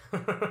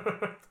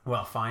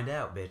 Well, find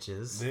out,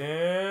 bitches.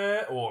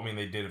 Yeah. Well, I mean,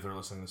 they did if they're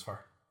listening this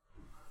far.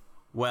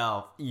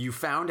 Well, you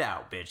found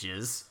out,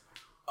 bitches.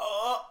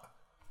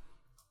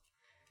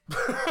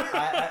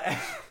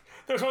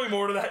 There's probably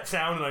more to that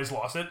sound, and I just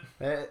lost it.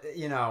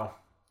 You know,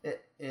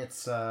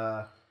 it's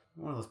one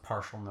of those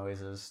partial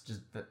noises just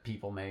that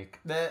people make.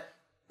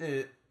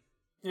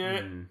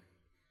 Yeah.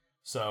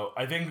 So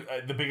I think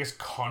the biggest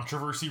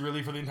controversy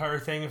really for the entire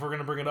thing, if we're going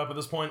to bring it up at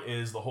this point,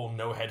 is the whole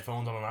no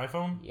headphones on an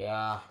iPhone.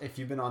 Yeah. If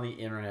you've been on the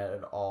internet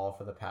at all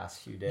for the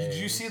past few days.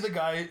 Did you see the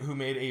guy who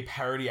made a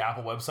parody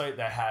Apple website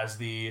that has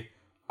the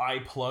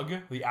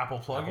iPlug, the Apple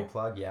plug? Apple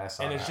plug, yeah, I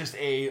saw and that. it's just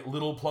a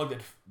little plug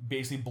that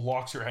basically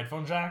blocks your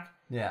headphone jack.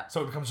 Yeah.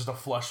 So it becomes just a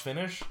flush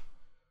finish.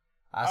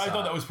 I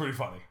thought that was pretty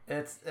funny.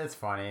 It's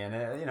funny, and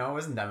it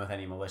wasn't done with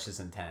any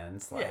malicious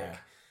intent. Like,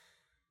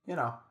 you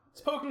know. It's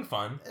poking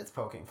fun. It's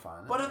poking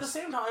fun. But at the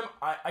same time,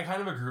 I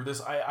kind of agree with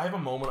this. I have a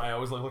moment I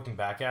always like looking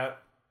back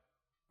at.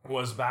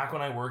 Was back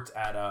when I worked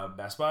at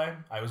Best Buy.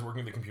 I was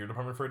working in the computer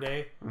department for a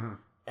day. Mm-hmm.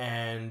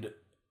 And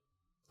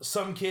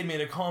some kid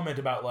made a comment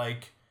about,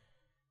 like,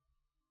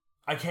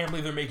 I can't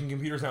believe they're making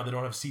computers now that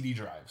don't have CD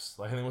drives.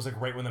 Like, I think it was, like,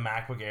 right when the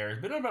MacBook Air.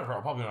 It's been about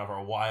probably not for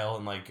a while.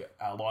 And, like,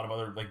 a lot of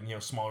other, like, you know,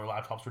 smaller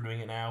laptops are doing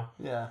it now.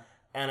 Yeah.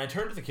 And I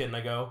turned to the kid and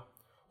I go,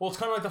 well, it's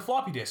kind of like the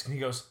floppy disk. And he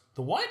goes,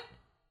 the what?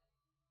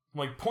 I'm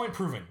like, point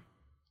proven.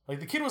 Like,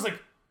 the kid was,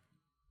 like,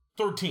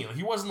 13. Like,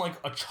 he wasn't, like,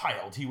 a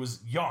child. He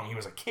was young. He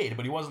was a kid,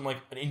 but he wasn't, like,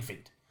 an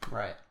infant.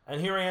 Right. And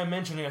here I am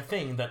mentioning a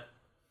thing that,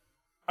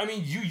 I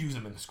mean, you used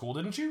them in school,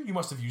 didn't you? You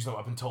must have used them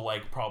up until,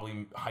 like,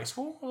 probably high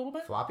school a little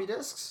bit? Floppy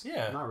disks?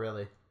 Yeah. Not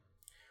really.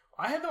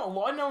 I had them a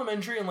lot in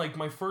elementary and, like,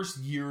 my first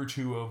year or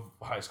two of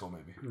high school,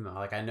 maybe. No,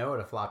 like, I know what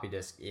a floppy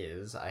disk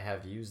is. I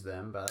have used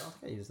them, but I don't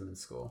think I used them in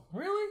school.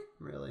 Really?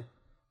 Really.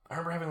 I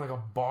remember having, like, a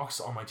box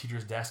on my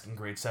teacher's desk in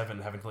grade 7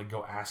 and having to, like,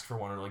 go ask for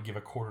one or, like, give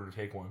a quarter to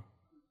take one.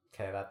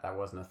 Okay, that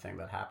wasn't a thing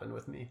that happened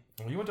with me.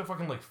 Well, you went to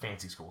fucking, like,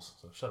 fancy schools,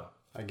 so shut up.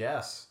 I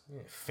guess.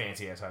 Yeah,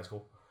 fancy-ass high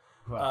school.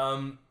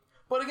 Well.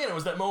 But again, it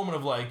was that moment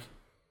of, like,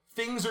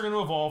 things are going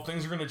to evolve,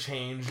 things are going to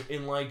change.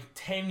 In, like,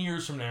 10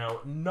 years from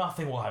now,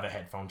 nothing will have a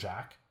headphone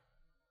jack.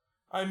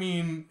 I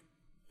mean,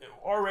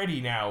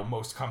 already now,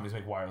 most companies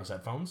make wireless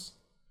headphones.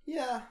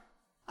 Yeah.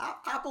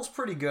 Apple's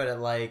pretty good at,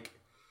 like,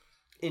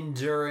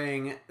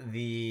 enduring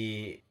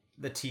the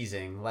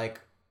teasing. Like,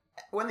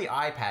 when the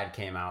iPad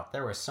came out,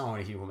 there were so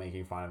many people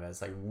making fun of it.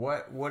 It's like,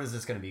 what is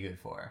this going to be good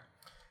for?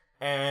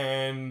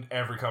 And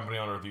every company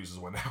on earth uses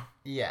one now.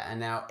 Yeah,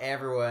 and now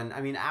everyone... I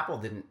mean, Apple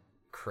didn't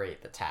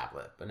create the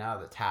tablet, but now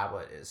the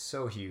tablet is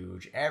so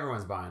huge.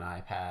 Everyone's buying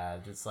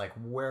iPads. It's like,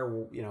 what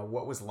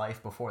was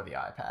life before the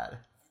iPad?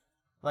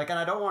 Like, and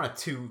I don't want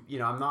to,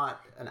 I'm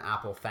not an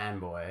Apple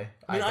fanboy.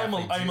 I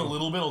mean, I'm a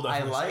little bit.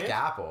 I like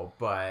Apple,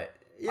 but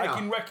I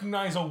can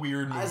recognize a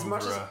weird move. As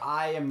much as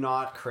I am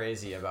not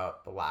crazy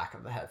about the lack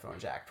of the headphone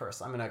jack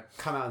first, I'm gonna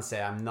come out and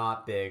say I'm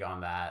not big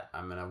on that.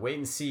 I'm gonna wait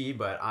and see,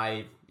 but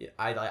I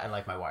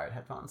like my wired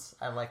headphones.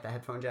 I like the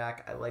headphone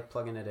jack. I like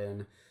plugging it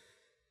in.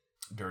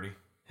 Dirty.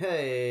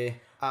 Hey,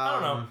 I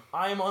don't know.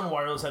 I am on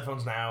wireless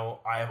headphones now.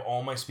 I have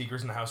all my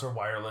speakers in the house are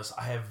wireless.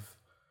 I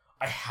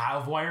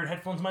have wired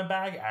headphones in my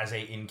bag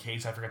in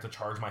case I forget to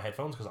charge my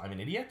headphones because I'm an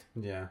idiot.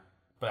 Yeah.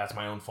 But that's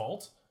my own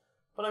fault.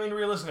 But I mean,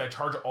 realistically, I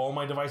charge all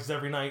my devices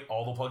every night.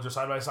 All the plugs are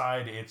side by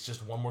side. It's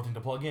just one more thing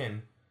to plug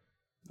in.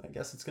 I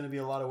guess it's going to be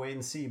a lot of wait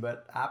and see,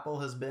 but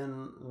Apple has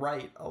been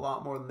right a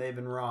lot more than they've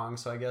been wrong.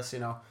 So I guess,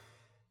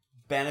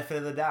 benefit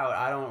of the doubt.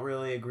 I don't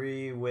really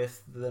agree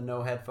with the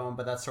no headphone,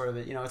 but that's sort of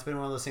it. It's been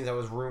one of those things that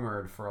was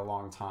rumored for a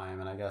long time,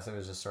 and I guess it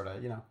was just sort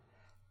of,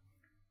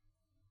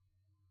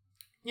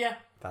 Yeah.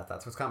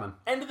 That's what's coming.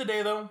 End of the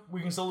day, though,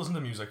 we can still listen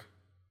to music.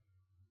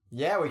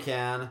 Yeah, we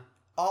can.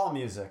 All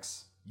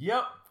musics.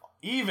 Yep.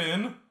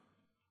 Even...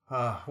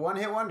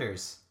 one-hit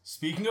wonders.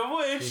 Speaking of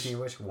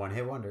which,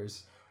 one-hit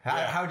wonders.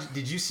 Yeah. How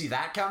did you see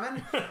that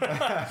coming?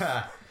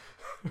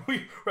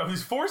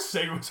 These 4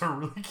 segments are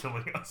really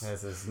killing us.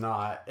 It's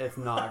not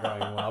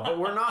going well. But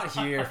we're not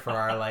here for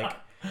our,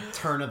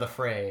 turn of the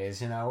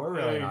phrase, We're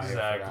really not here for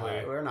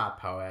that. We're not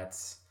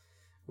poets.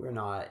 We're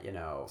not,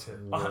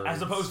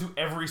 as opposed to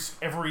every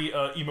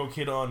emo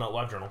kid on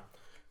LiveJournal.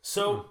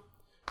 So,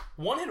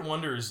 one-hit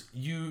wonders,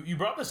 you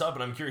brought this up,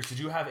 and I'm curious, did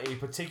you have a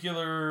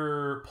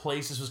particular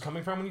place this was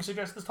coming from when you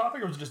suggested this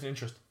topic, or was it just an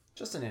interest?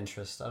 Just an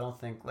interest. I don't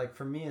think,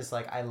 for me, it's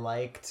I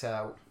liked...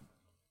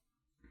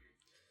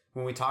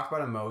 when we talked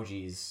about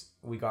emojis,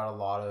 we got a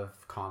lot of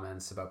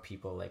comments about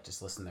people,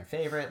 just listing their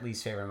favorite,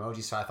 least favorite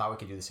emojis, so I thought we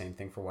could do the same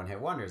thing for one-hit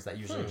wonders. That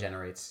usually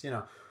generates,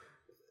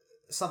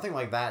 something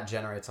like that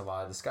generates a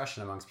lot of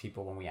discussion amongst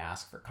people when we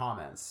ask for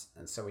comments.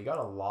 And so we got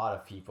a lot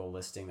of people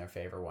listing their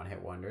favorite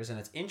one-hit wonders. And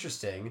it's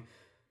interesting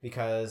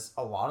because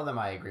a lot of them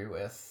I agree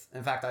with.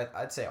 In fact,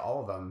 I'd say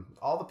all of them.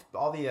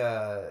 All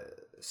the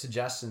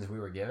suggestions we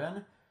were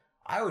given,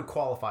 I would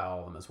qualify all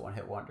of them as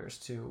one-hit wonders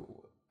to,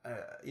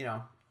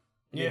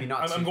 maybe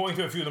not. I'm going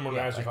through a few of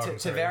them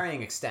to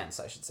varying extents,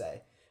 I should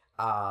say.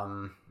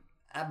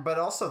 But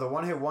also the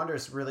one-hit wonder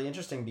is really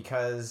interesting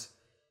because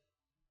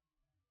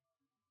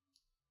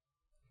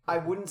I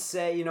wouldn't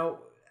say,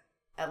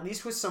 at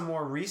least with some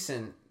more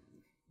recent,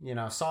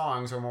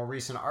 songs or more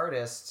recent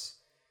artists,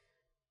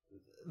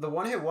 the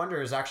one-hit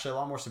wonder is actually a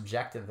lot more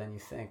subjective than you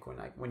think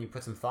when you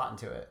put some thought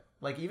into it.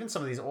 Like even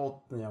some of these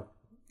old,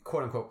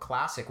 quote-unquote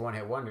classic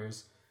one-hit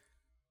wonders,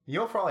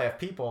 you'll probably have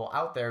people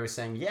out there who's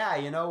saying, yeah,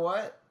 you know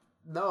what?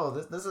 No,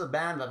 this is a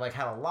band that like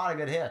had a lot of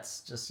good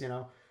hits. Just,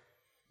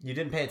 you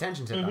didn't pay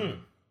attention to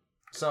them.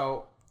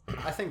 So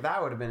I think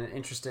that would have been an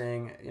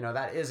interesting,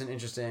 that is an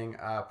interesting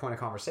point of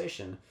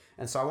conversation.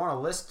 And so I want to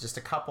list just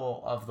a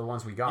couple of the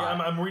ones we got.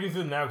 Yeah, I'm reading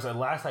through them now because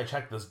last I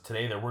checked this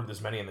today, there weren't this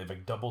many, and they've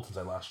like doubled since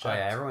I last checked. Oh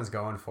yeah, everyone's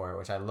going for it,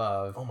 which I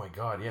love. Oh my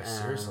god, yes,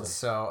 seriously.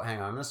 So hang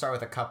on, I'm going to start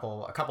with a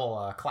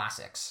couple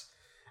classics.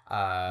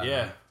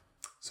 Yeah.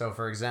 So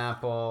for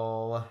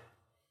example,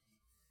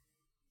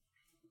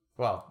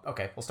 we'll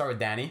start with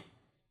Danny.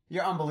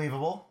 You're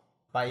Unbelievable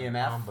by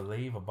EMF.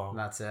 Unbelievable.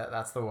 That's it.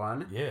 That's the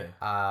one. Yeah.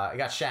 I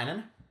got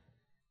Shannon.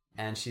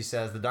 And she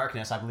says, The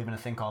Darkness, I Believe in a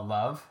Thing Called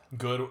Love.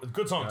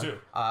 Good song, too.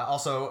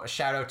 Also, a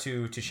shout out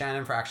to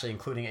Shannon for actually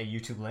including a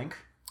YouTube link.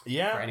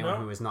 Yeah. For anyone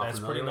who is not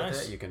familiar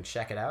with it, you can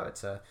check it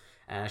out.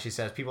 And she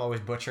says, people always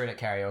butcher it at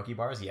karaoke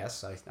bars.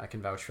 Yes, I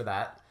can vouch for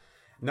that.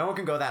 No one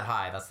can go that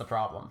high. That's the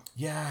problem.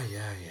 Yeah.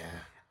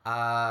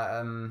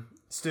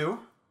 Stu,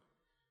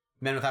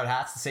 Men Without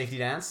Hats, The Safety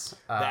Dance.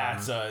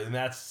 That's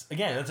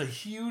a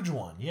huge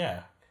one.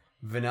 Yeah.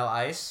 Vanilla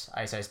Ice,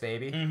 Ice Ice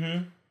Baby.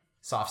 Mm-hmm.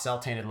 Soft Cell,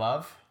 Tainted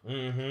Love.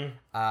 Mm-hmm.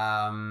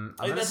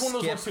 That's one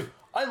of those ones too.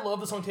 I love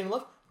the song Tainted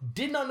Love.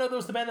 Did not know that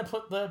was the band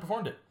that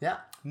performed it. Yeah.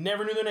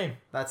 Never knew their name.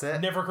 That's it.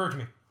 Never occurred to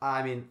me.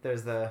 I mean,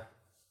 there's the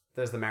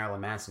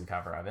Marilyn Manson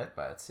cover of it,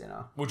 but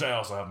which I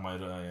also have my.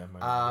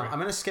 I'm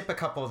gonna skip a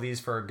couple of these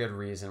for a good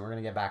reason. We're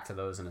gonna get back to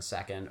those in a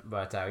second,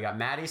 but we got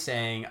Maddie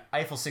saying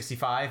Eiffel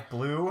 65,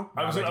 Blue.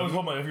 I was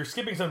hoping if you're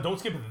skipping some, don't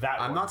skip that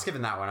one. I'm not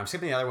skipping that one. I'm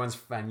skipping the other ones,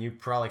 and you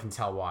probably can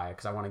tell why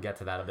because I want to get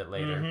to that a bit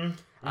later.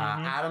 Mm-hmm.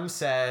 Adam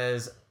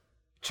says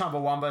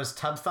Chumbawamba's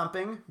Tub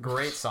Thumping,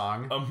 great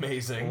song.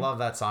 Amazing. Love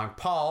that song.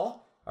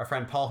 Paul, our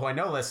friend Paul, who I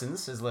know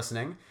is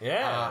listening.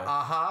 Yeah.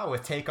 Aha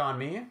with Take On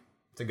Me.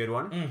 It's a good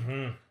one.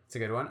 Mm-hmm. It's a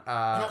good one.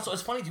 And also,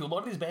 it's funny too. A lot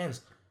of these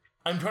bands,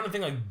 I'm trying to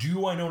think like,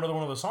 do I know another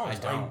one of the songs?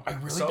 I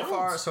really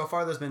don't. So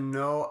far, there's been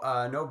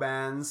no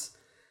bands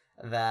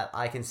that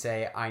I can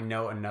say I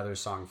know another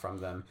song from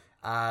them.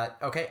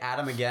 Okay,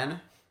 Adam again.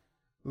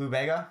 Lou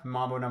Bega,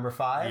 Mambo No.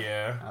 5.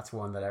 Yeah. That's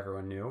one that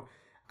everyone knew.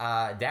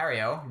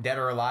 Dario, Dead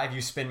or Alive,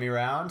 You Spin Me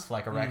Round,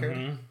 Like a Record.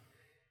 Mm-hmm.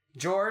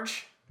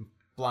 George,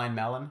 Blind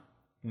Melon,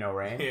 No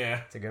Rain.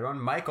 Yeah. It's a good one.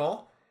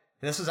 Michael,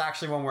 this is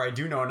actually one where I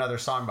do know another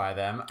song by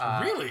them.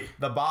 Really?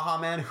 The Baha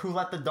Men, Who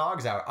Let the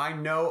Dogs Out. I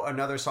know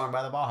another song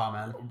by the Baha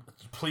Men.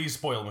 Please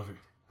spoil the movie.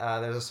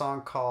 There's a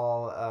song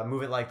called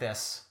Move It Like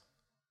This.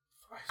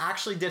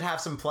 Actually did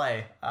have some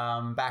play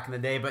back in the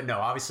day, but no,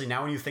 obviously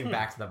now when you think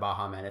back to the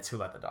Baha Men, it's Who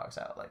Let the Dogs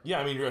Out. Yeah,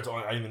 I mean, I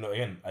didn't even know,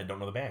 again, I don't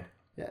know the band.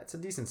 Yeah, it's a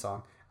decent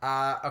song.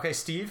 Okay,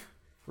 Steve,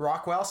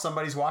 Rockwell,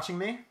 Somebody's Watching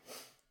Me.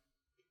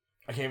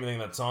 I can't even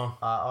think of that song.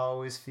 I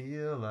always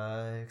feel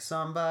like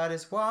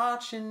somebody's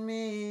watching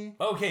me.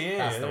 Okay,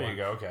 yeah, there you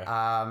go, okay.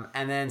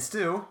 And then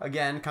Stu,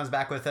 again, comes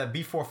back with a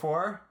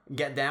B44,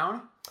 Get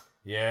Down.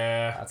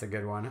 Yeah. That's a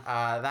good one.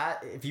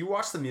 That if you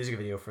watch the music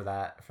video for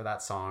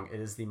that song, it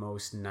is the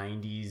most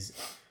 90s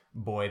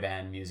boy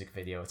band music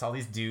video. It's all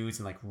these dudes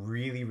in like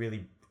really,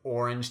 really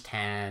orange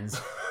tans,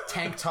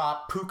 tank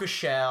top, puka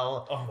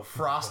shell,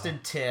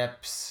 frosted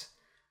tips.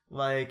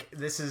 Like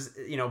this is,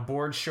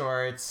 board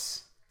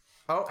shorts.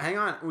 Oh, hang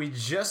on. We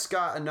just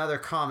got another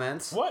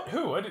comment. What?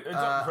 Who?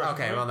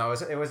 Okay, well, no,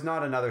 it was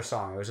not another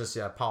song. It was just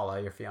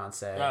Paula, your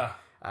fiance,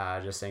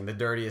 just saying the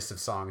dirtiest of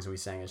songs we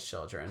sang as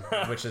children,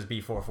 which is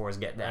B44's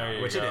Get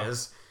Down, which go. it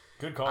is.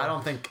 Good call.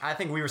 I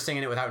think we were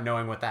singing it without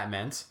knowing what that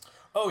meant.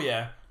 Oh,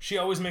 yeah. She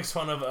always makes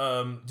fun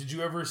of, did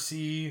you ever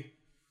see,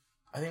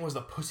 I think it was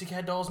the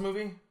Pussycat Dolls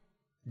movie?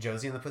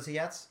 Josie and the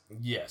Pussycats?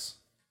 Yes.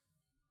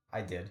 I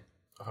did.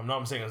 If I'm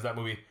not mistaken, it was that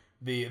movie.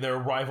 Their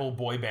rival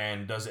boy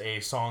band does a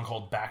song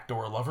called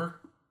Backdoor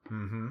Lover,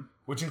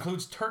 which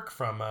includes Turk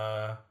from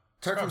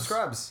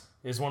Scrubs.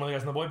 Is one of the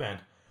guys in the boy band.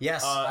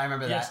 Yes, I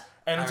remember that.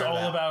 And it's all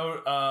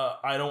about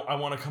I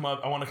want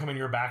to come in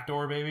your back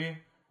door, baby.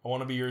 I want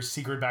to be your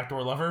secret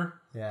backdoor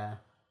lover. Yeah.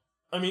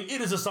 I mean,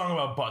 it is a song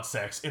about butt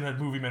sex in a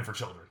movie meant for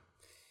children.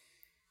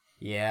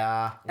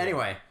 Yeah.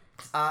 Anyway,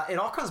 it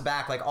all comes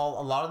back like a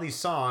lot of these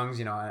songs,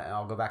 and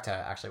I'll go back to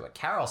actually what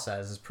Carol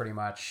says is pretty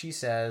much, she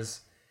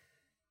says,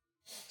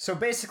 so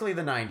basically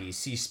the 90s,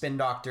 see Spin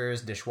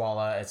Doctors,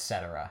 Dishwalla,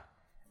 etc.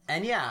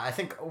 And yeah, I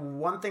think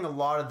one thing a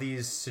lot of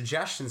these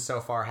suggestions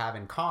so far have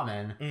in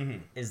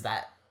common is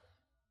that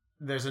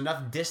there's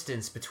enough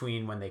distance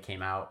between when they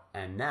came out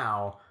and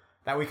now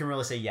that we can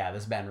really say, yeah,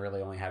 this band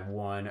really only had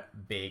one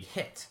big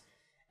hit.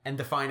 And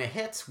define a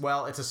hit,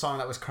 well, it's a song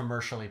that was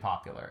commercially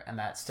popular and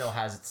that still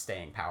has its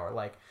staying power.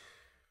 Like,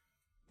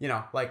 you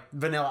know, like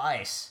Vanilla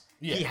Ice.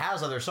 Yeah. He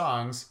has other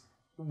songs.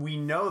 We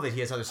know that he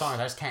has other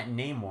songs. I just can't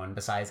name one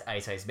besides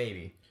Ice Ice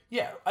Baby.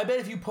 Yeah, I bet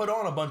if you put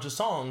on a bunch of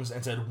songs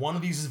and said one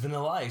of these is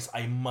Vanilla Ice,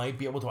 I might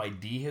be able to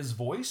ID his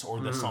voice or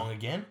the song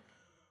again.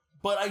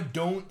 But I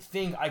don't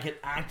think I could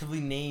actively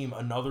name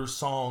another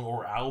song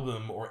or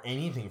album or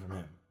anything from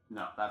him.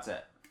 No, that's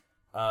it.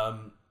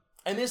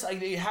 And this,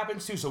 it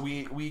happens too. So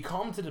we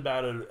commented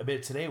about it a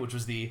bit today, which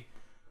was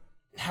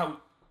how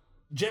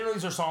generally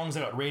these are songs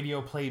that got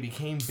radio play,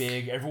 became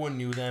big, everyone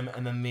knew them,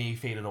 and then they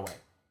faded away.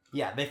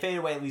 Yeah, they faded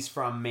away at least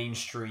from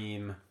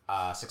mainstream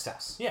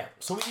success. Yeah,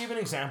 so we gave an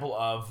example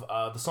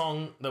of the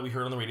song that we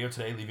heard on the radio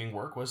today, leaving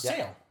work, was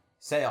Sail.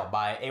 Sail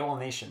by AWOL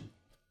Nation.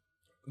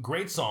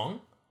 Great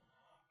song.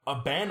 A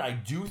band I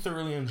do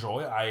thoroughly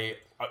enjoy. I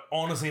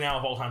honestly, now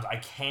of all times, I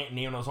can't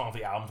name another song off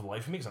the album for the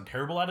life of me because I'm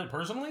terrible at it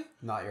personally.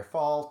 Not your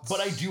fault. But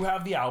I do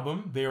have the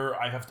album.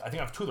 I think I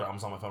have 2 of their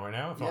albums on my phone right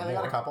now. If not they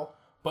more. got a couple.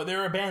 But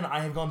they're a band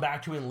I have gone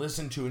back to and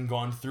listened to and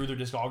gone through their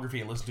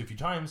discography and listened to a few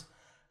times.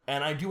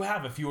 And I do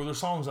have a few other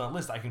songs on that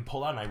list I can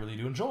pull out and I really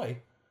do enjoy.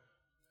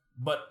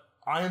 But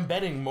I am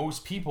betting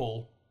most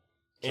people,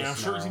 and I'm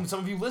sure even some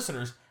of you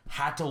listeners,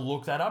 had to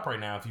look that up right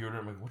now if you were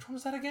like, which one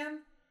was that again?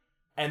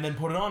 And then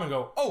put it on and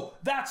go, oh,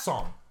 that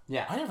song.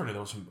 Yeah. I never knew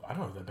those. I don't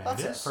know who that band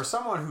is. For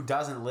someone who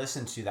doesn't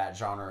listen to that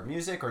genre of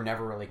music or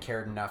never really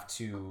cared enough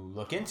to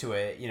look into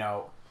it, you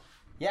know,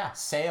 yeah,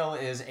 Sail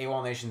is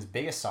AWOL Nation's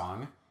biggest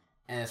song,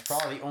 and it's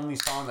probably the only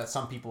song that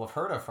some people have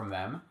heard of from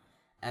them.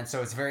 And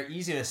so it's very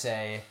easy to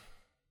say,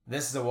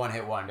 this is a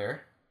one-hit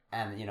wonder,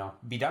 and, you know,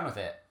 be done with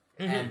it.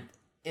 Mm-hmm. And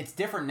it's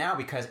different now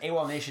because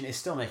AWOL Nation is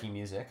still making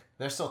music.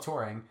 They're still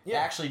touring. Yeah. They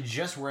actually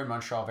just were in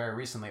Montreal very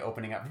recently,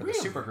 opening up for the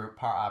supergroup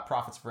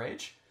Prophets of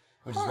Rage,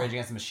 which is Rage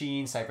Against the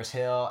Machine, Cypress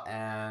Hill,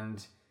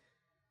 and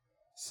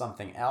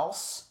something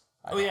else.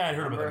 I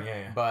heard about them.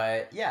 Yeah.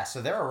 But yeah,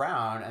 so they're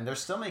around and they're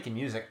still making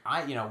music.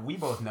 We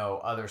both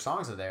know other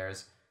songs of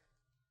theirs,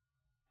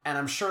 and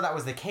I'm sure that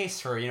was the case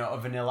for a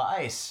Vanilla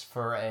Ice,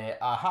 for a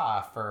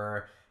Aha,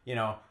 for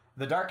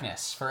The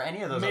Darkness, for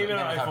any of those. Maybe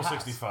not Eiffel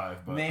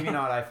 65, but maybe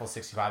not Eiffel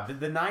 65.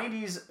 The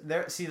 90s.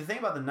 The thing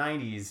about the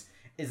 90s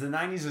is the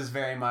 90s was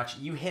very much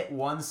you hit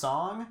one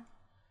song.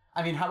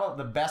 I mean, how about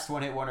the best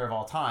one-hit wonder of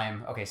all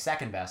time? Okay,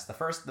 second best.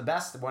 The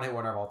best one-hit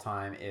wonder of all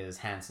time is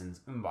Hanson's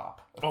MMMBop.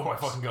 Oh my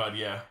fucking god,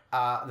 yeah.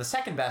 The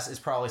second best is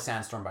probably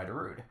Sandstorm by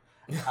Darude.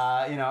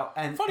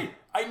 And funny,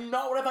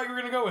 not what I thought you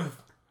were gonna go with.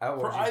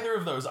 For either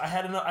of those, I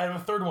have a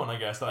third one, I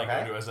guess, that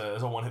I go to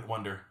as a one-hit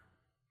wonder.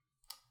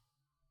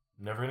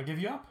 Never Gonna Give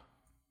You Up.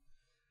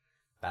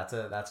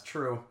 That's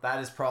true. That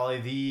is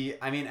probably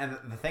and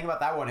the thing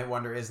about that one-hit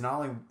wonder is not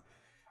only,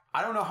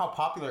 I don't know how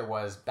popular it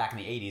was back in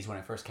the 80s when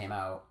it first came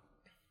out.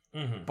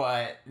 Mm-hmm.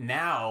 But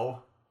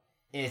now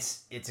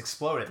it's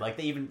exploded. Like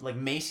they even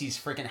Macy's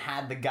freaking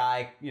had the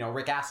guy,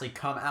 Rick Astley,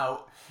 come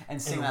out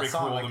and sing that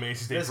song. Like,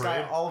 this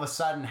guy all of a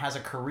sudden has a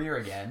career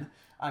again.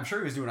 I'm sure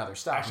he was doing other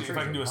stuff. Actually, if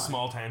I can do a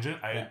small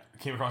tangent, I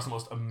came across the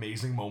most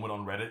amazing moment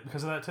on Reddit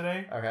because of that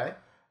today. Okay.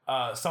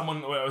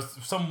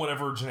 Some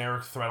whatever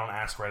generic thread on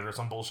Ask Reddit or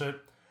some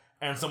bullshit,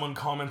 and someone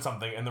commented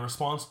something, and the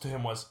response to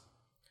him was,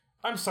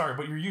 "I'm sorry,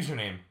 but your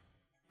username,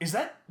 is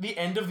that the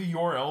end of the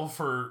URL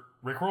for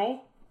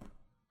Rickroll?"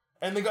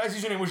 And the guy's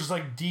username was just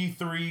like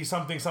D3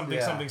 something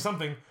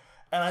something.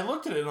 And I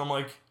looked at it and I'm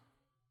like,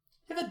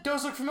 yeah, that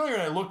does look familiar.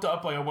 And I looked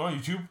up, I went on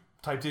YouTube,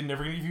 typed in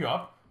Never Gonna Give You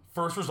Up.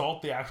 First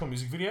result, the actual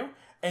music video.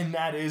 And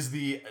that is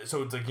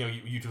so it's like,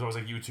 YouTube's always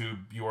like YouTube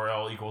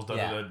URL equals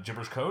the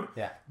gibberish code.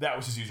 Yeah. That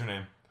was his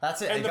username.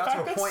 That's it. And the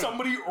fact that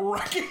somebody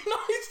recognized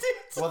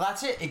it. Well,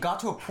 that's it. It got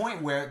to a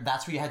point where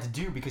that's what you had to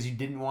do because you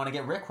didn't want to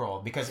get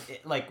Rickrolled. Because,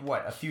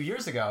 a few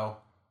years ago,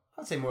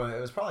 I'd say more. It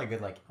was probably a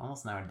good,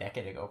 almost now a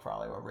decade ago,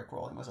 probably, where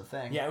Rickrolling was a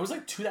thing. Yeah, it was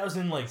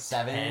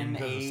 2007,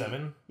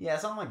 8. Yeah,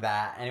 something like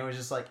that. And it was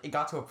just it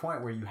got to a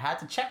point where you had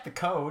to check the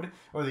code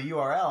or the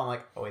URL. I'm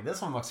like, oh wait,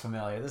 this one looks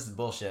familiar. This is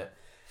bullshit.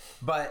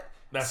 But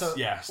that's still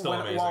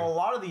amazing. While a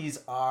lot of these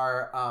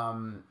are,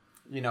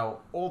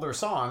 older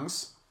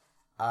songs.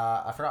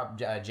 I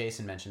forgot.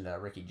 Jason mentioned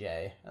Ricky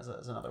Jay as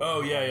another one.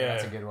 Oh yeah,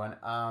 that's a good one.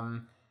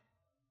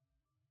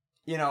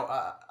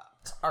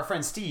 Our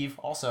friend Steve,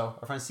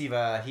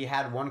 he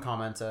had one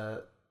comment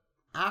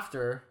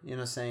after,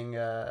 saying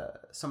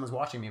Someone's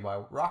Watching Me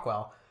by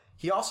Rockwell.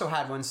 He also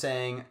had one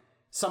saying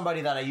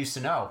Somebody That I Used to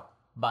Know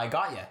by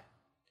Got Ya.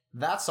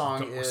 That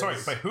song is... Sorry,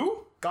 by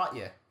who? Got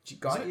Ya.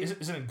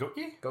 Is it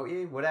Gotye?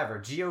 Gotye? Whatever.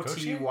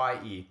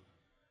 Gotye.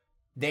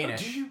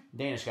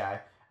 Danish guy.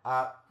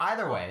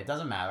 Either way, it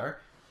doesn't matter.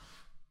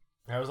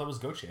 I always thought it was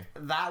Gotye.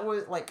 That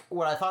was,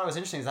 what I thought was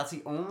interesting is that's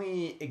the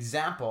only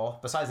example,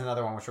 besides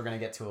another one, which we're going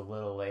to get to a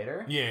little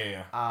later.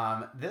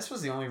 Yeah. This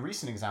was the only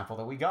recent example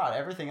that we got.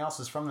 Everything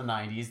else is from the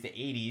 90s, the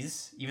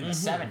 80s, even the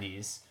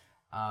 70s.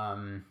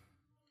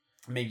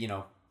 Maybe,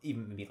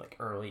 even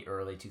early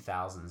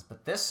 2000s.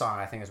 But this song,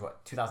 I think, is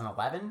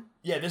 2011?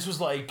 Yeah, this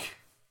was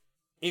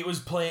it was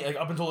playing like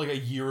up until like a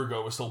year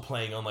ago. It was still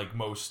playing on like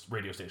most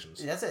radio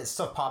stations. That's it. It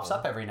still pops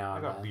up every now I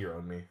and got then. beer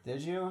on me.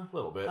 Did you? A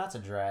little bit. That's a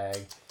drag.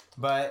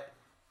 But,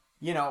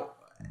 you know,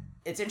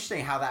 it's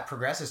interesting how that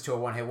progresses to a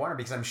one-hit wonder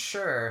because I'm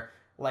sure,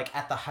 like,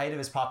 at the height of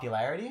his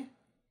popularity,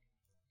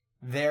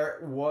 there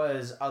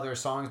was other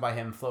songs by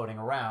him floating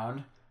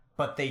around,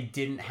 but they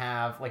didn't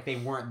have, like, they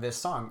weren't this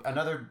song.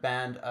 Another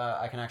band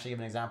I can actually give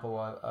an example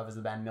of is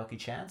the band Milky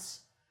Chance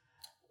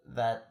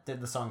that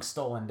did the song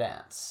Stolen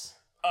Dance.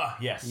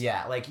 Yes.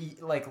 Yeah, like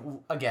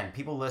again,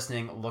 people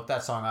listening, look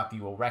that song up.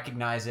 You will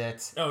recognize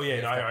it. Oh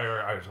yeah,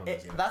 I just wanted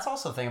to see that. That's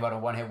also the thing about a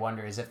one-hit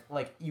wonder is if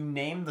like you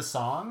name the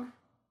song,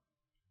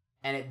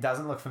 and it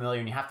doesn't look familiar,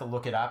 and you have to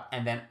look it up,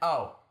 and then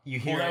you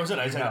hear. Well, that was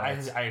it.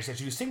 I I said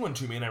you sing one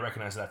to me, and I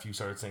recognized that after you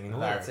started singing the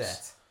lyrics.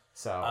 That's it.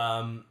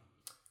 So,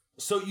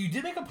 So you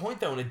did make a point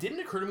though, and it didn't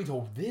occur to me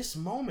till this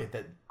moment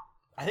that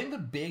I think the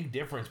big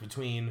difference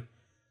between,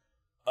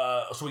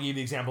 so we gave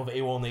the example of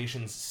AWOL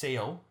Nation's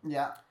 "Sail,"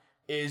 yeah,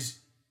 is.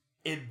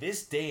 In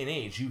this day and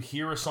age, you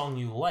hear a song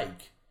you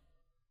like,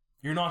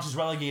 you're not just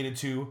relegated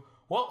to,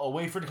 well, I'll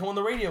wait for it to come on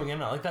the radio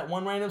again. I like that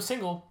one random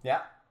single. Yeah.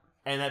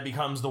 And that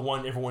becomes the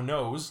one everyone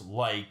knows,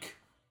 like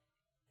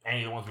any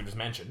of the ones we just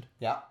mentioned.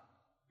 Yeah.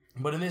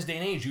 But in this day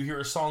and age, you hear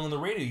a song on the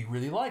radio you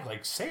really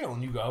like Sail,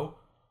 and you go,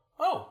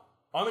 oh,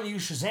 I'm going to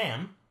use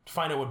Shazam to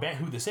find out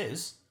who this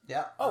is.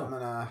 Yeah. Oh, I'm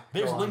gonna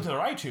there's a link to their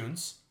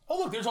iTunes. Oh,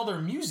 look, there's all their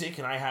music,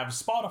 and I have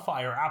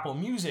Spotify or Apple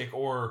Music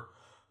or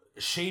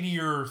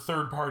shadier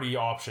third-party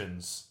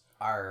options.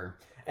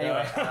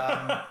 Anyway,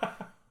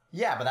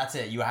 yeah, but that's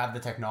it. You have the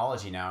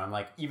technology now, and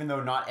like, even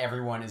though not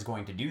everyone is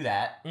going to do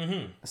that,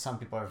 some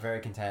people are very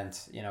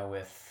content, you know,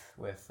 with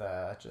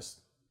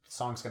just the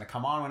song's going to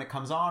come on when it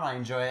comes on. I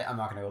enjoy it. I'm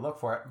not going to go look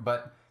for it.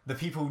 But the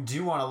people who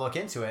do want to look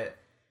into it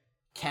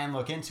can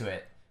look into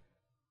it.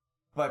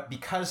 But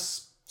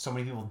because so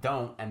many people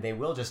don't, and they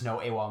will just know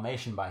AWOL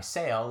Nation by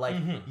Sail, like,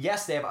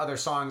 yes, they have other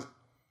songs.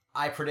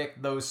 I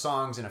predict those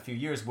songs in a few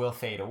years will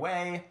fade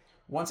away.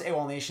 Once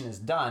AWOL Nation is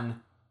done,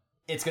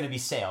 it's going to be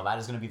Sail. That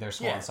is going to be their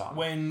swan song.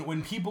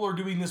 When people are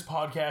doing this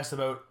podcast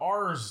about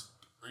ours,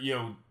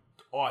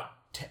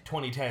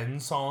 2010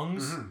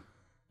 songs,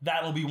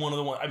 that'll be one of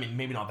the ones. I mean,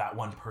 maybe not that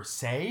one per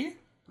se.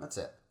 That's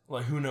it.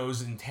 Like, who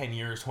knows in 10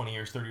 years, 20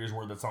 years, 30 years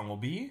where that song will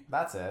be.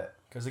 That's it.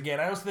 Because again,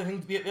 I also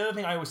think the other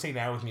thing I always say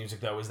now with music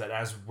though is that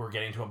as we're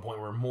getting to a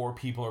point where more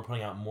people are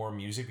putting out more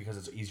music because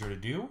it's easier to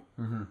do,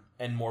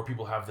 and more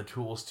people have the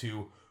tools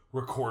to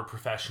record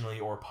professionally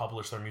or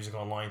publish their music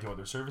online through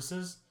other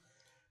services,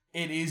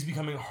 it is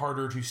becoming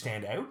harder to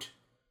stand out.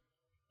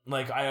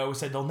 Like I always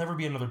said, there'll never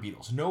be another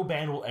Beatles. No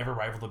band will ever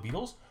rival the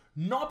Beatles.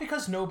 Not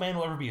because no band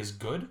will ever be as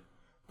good,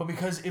 but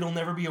because it'll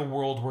never be a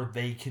world where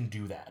they can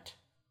do that.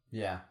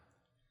 Yeah.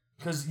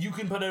 Because you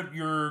can put out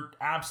your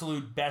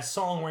absolute best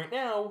song right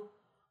now,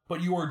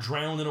 but you are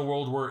drowned in a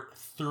world where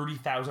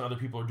 30,000 other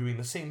people are doing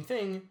the same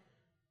thing,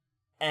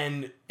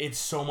 and it's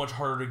so much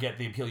harder to get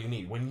the appeal you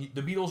need. When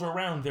the Beatles were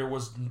around, there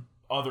was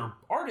other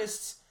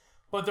artists,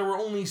 but there were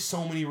only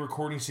so many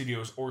recording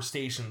studios or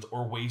stations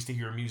or ways to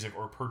hear music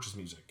or purchase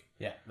music.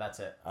 Yeah, that's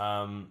it.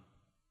 I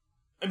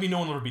mean, no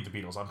one will ever beat the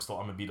Beatles.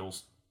 I'm a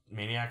Beatles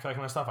maniac, that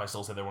kind of stuff. I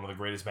still say they're one of the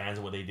greatest bands,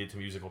 and what they did to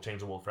music will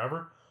change the world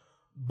forever.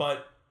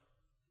 But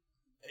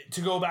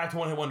to go back to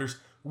one hit wonders,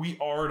 we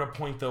are at a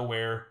point though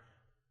where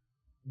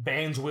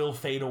bands will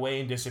fade away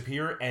and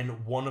disappear,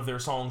 and one of their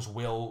songs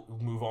will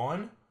move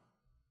on,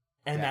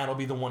 and that'll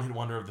be the one hit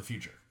wonder of the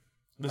future.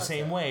 That's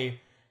same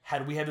way,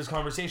 had we had this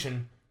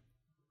conversation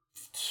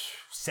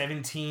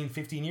 17,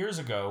 15 years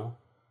ago,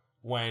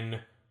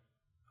 when,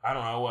 I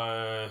don't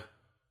know,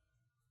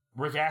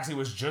 Rick Astley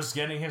was just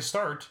getting his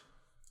start.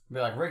 Be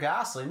like, Rick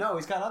Astley? No,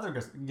 he's got other,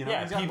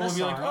 yeah, people will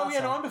be like, oh yeah,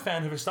 no, I'm a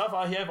fan of his stuff.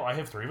 I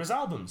have 3 of his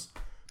albums.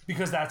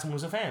 Because that's when I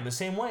was a fan. The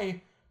same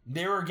way,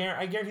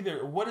 I guarantee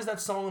what is that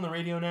song on the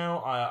radio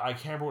now? I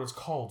can't remember what it's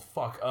called.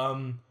 Fuck.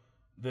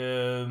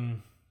 The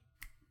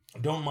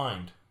Don't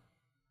Mind.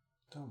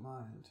 Don't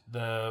Mind.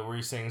 Where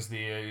he sings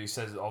he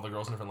says all the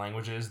girls in different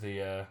languages.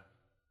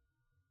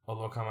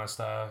 Although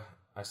kamasta,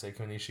 I say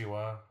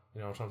konnichiwa.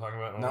 You know what I'm talking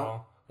about?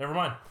 No. Never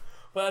mind.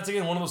 But that's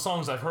again one of those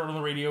songs I've heard on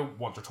the radio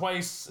once or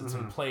twice. It's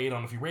been played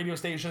on a few radio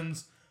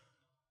stations.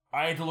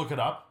 I had to look it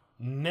up.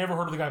 Never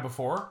heard of the guy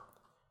before.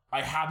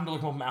 I happened to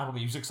look him up on Apple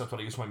Music, so that's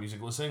what I use for my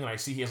music listening, and I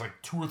see he has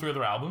like 2 or 3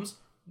 other albums.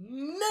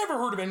 Never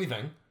heard of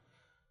anything.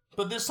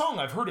 But this song,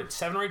 I've heard it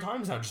 7 or 8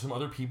 times now, just from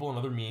other people and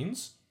other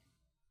means.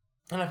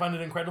 And I find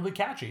it incredibly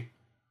catchy.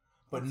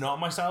 But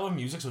not my style of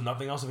music, so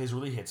nothing else of his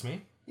really hits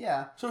me.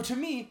 Yeah. So to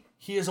me,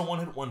 he is a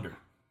one-hit wonder.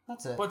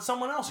 That's it. But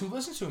someone else who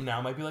listens to him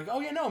now might be like, oh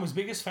yeah, no, I'm his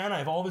biggest fan, I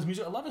have all of his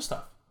music, I love his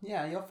stuff.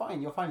 Yeah, you'll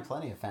find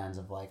plenty of fans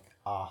of like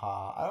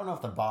Aha. I don't know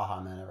if the Baja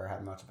Men ever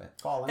had much of it.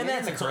 Well, and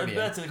that's the kind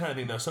of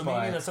thing though. So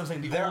maybe that's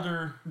something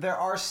there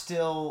are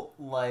still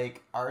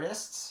like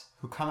artists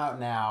who come out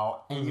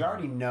now and you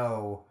already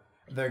know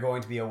they're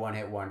going to be a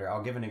one-hit wonder.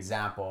 I'll give an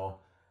example.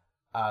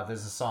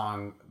 There's a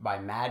song by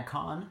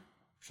Madcon.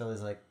 So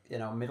there's like,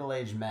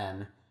 middle-aged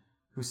men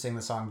who sing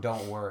the song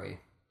Don't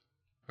Worry.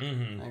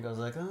 And it goes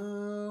like,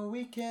 oh,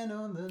 we can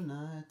own the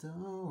night,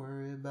 don't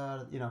worry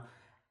about it, you know.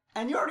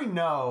 And you already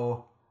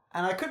know,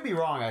 and I could be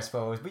wrong, I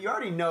suppose, but you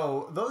already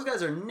know those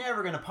guys are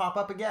never going to pop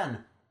up again.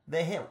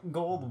 They hit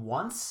gold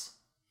once,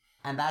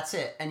 and that's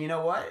it. And you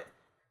know what?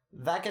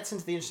 That gets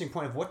into the interesting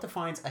point of what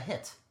defines a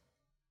hit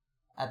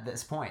at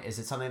this point. Is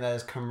it something that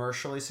is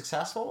commercially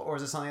successful, or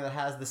is it something that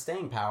has the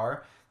staying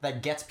power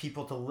that gets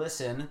people to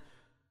listen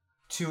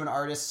to an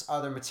artist's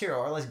other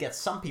material, or at least gets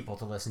some people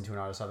to listen to an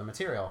artist's other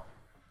material?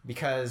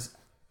 Because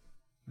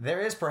there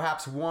is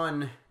perhaps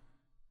one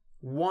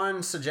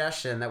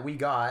suggestion that we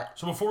got.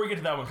 So before we get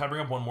to that one, can I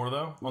bring up one more,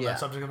 though, on Yeah. that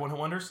subject of one-hit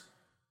wonders?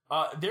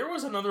 There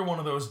was another one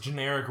of those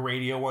generic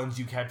radio ones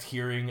you kept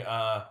hearing.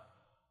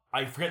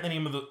 I forget the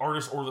name of the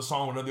artist or the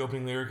song, but the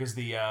opening lyric is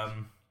the I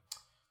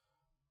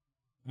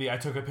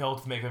took a pill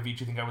to make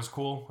Avicii think I was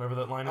cool, whatever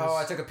that line is. Oh,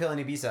 I took a pill in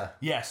Ibiza.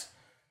 Yes.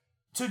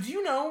 So do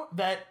you know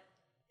that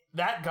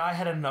guy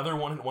had another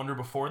one-hit wonder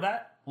before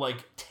that? Like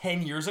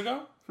 10 years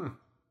ago?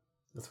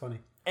 That's funny.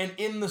 And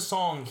in the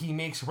song, he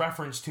makes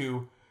reference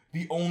to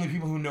the only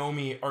people who know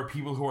me are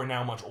people who are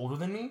now much older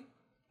than me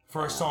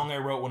for a song I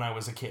wrote when I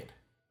was a kid.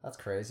 That's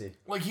crazy.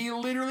 Like, he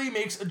literally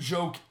makes a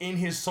joke in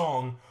his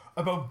song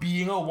about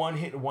being a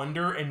one-hit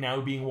wonder and now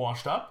being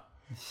washed up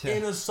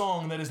in a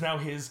song that is now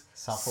his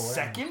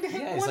second hit wonder?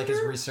 Yeah, it's like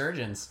his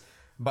resurgence.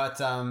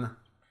 But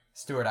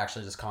Stuart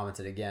actually just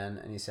commented again,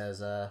 and he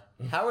says,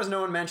 how has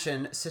no one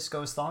mentioned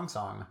Cisco's Thong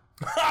Song?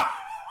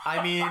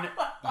 I mean,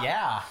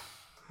 yeah.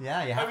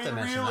 Yeah, you have to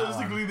mention that one.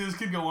 Realistically, this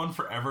could go on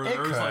forever. It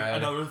There's could. like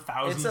another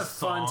 1,000 It's a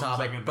fun songs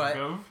topic, I can but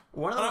think of.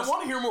 one of the and most- I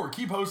want to hear more.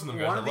 Keep posting them,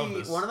 guys. I love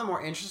this. One of the more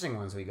interesting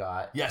ones we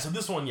got Yeah, so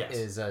this one, yes.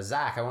 is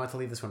Zach. I wanted to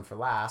leave this one for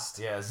last.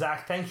 Yeah,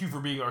 Zach, thank you for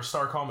being our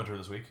star commenter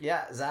this week.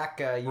 Yeah, Zach.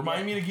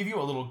 Remind me to give you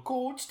a little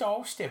gold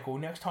star sticker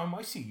next time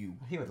I see you.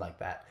 He would like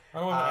that. I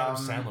don't want Adam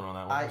Sandler on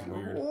that one. That's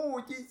weird.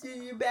 Oh,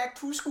 you're back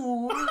to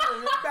school.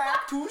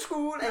 Back to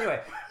school.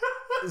 Anyway,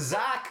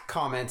 Zach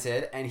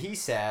commented, and he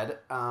said,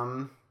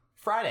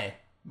 Friday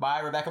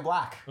by Rebecca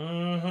Black.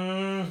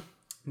 Mm-hmm.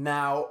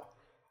 Now,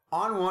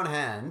 on one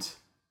hand,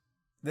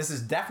 this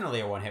is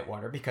definitely a one-hit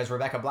wonder because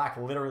Rebecca Black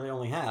literally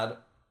only had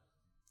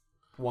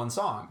one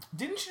song.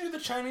 Didn't she do the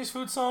Chinese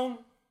food song?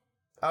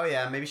 Oh,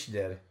 yeah, maybe she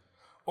did.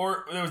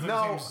 Or there was the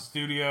same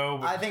studio?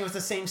 I think it was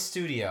the same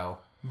studio.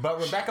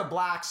 But Rebecca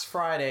Black's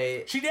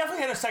Friday... She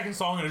definitely had a second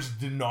song and it just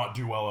did not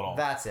do well at all.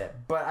 That's it.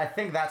 But I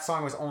think that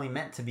song was only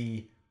meant to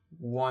be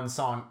one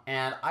song.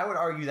 And I would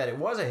argue that it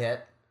was a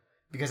hit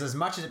because as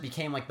much as it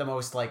became like the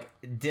most like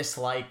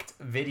disliked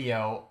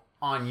video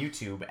on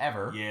YouTube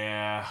ever...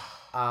 Yeah...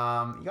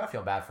 you gotta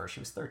feel bad for her. She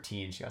was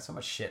 13. She got so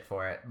much shit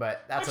for it.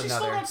 But that's she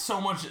another... still got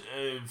so much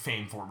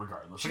fame for it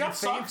regardless. She got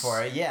fame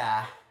for it,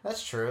 yeah.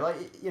 That's true.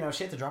 Like, you know,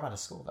 she had to drop out of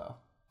school, though.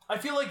 I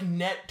feel like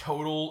net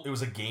total, it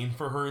was a gain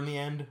for her in the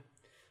end.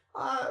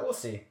 We'll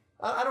see.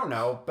 I don't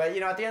know. But,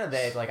 you know, at the end of the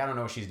day, like, I don't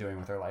know what she's doing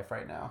with her life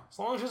right now. As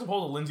long as she doesn't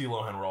pull to Lindsay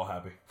Lohan, we're all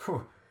happy.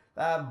 Whew.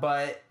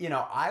 But, you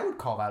know, I would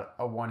call that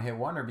a one-hit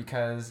wonder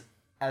because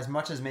as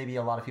much as maybe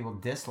a lot of people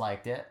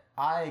disliked it,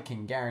 I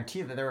can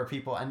guarantee that there are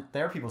people, and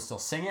there are people still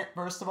sing it,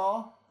 first of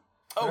all.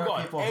 Oh, There are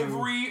God. people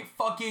Every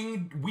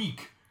fucking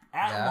week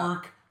at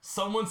work,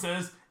 someone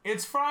says,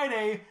 it's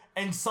Friday,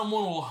 and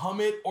someone will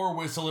hum it or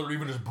whistle it or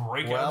even just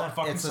break out that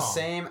fucking it's song. the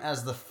same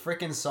as the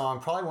freaking song,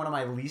 probably one of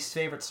my least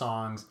favorite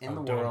songs in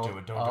the world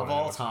of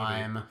all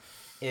time.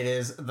 It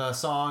is the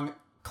song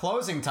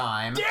Closing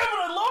Time. Damn it,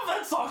 I love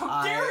that song.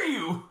 How dare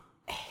you?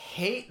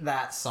 Hate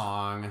that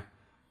song.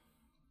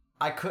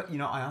 I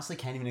honestly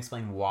can't even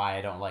explain why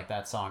I don't like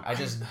that song. I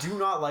just do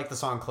not like the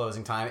song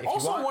Closing Time. If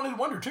Also, you want, one-hit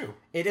wonder, too.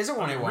 it is a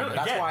one-hit wonder. really,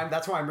 That's again.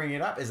 why I'm bringing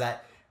it up.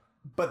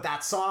 But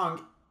that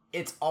song,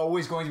 it's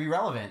always going to be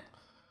relevant.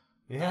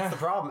 Yeah. That's the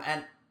problem,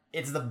 and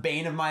it's the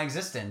bane of my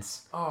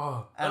existence.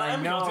 Oh, And I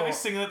know I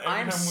sing that every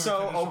I'm time so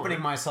we finish opening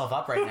work. myself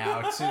up right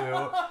now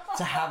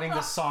to having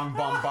this song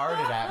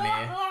bombarded at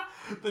me.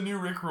 The new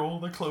Rick Roll,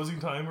 the Closing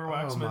Time, or Oh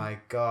Waxman. my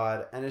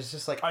god! And it's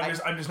just like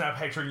I'm just now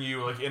picturing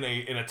you like in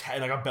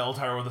a bell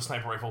tower with a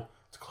sniper rifle.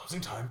 It's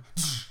closing time.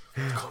 It's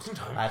closing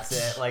time. that's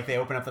it. Like they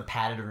open up the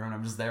padded room, and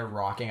I'm just there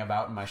rocking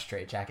about in my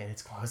straitjacket.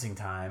 It's closing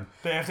time.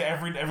 They have to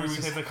every week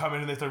they have to come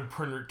in and they have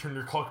to turn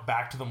your clock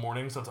back to the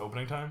morning, so it's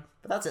opening time.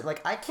 But that's it.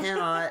 Like I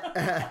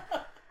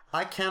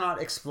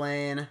cannot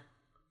explain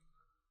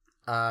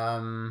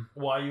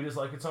Why you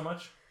dislike it so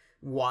much?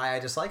 why I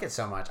dislike it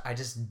so much. I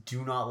just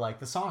do not like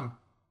the song.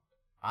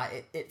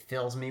 It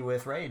fills me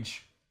with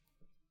rage.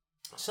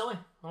 Silly.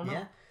 I don't know.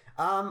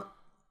 Yeah.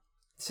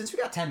 Since we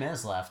got 10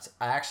 minutes left,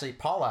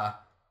 Paula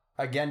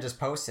again just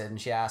posted and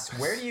she asked,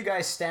 where do you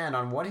guys stand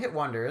on one-hit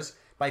wonders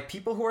by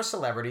people who are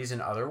celebrities in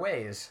other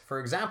ways? For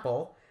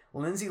example,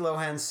 Lindsay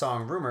Lohan's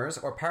song Rumors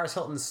or Paris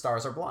Hilton's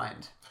Stars Are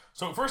Blind.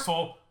 So first of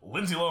all,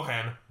 Lindsay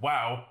Lohan.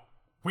 Wow,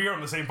 we are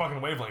on the same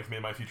fucking wavelength, me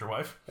and my future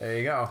wife. There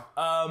you go.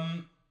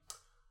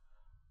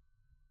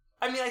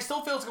 I mean, I still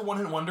feel it's like a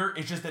one-hit wonder.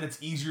 It's just that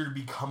it's easier to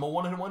become a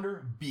one-hit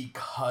wonder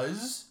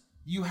because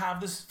you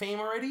have this fame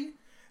already.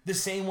 The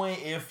same way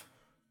if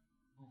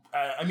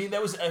I mean,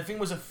 I think it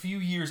was a few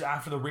years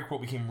after the Rick roll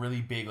became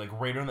really big, like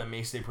right around that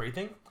Mace Day Parade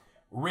thing.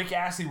 Rick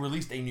Astley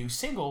released a new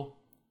single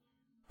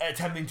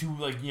attempting to,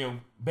 like, you know,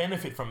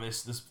 benefit from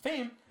this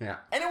fame. Yeah.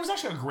 And it was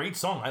actually a great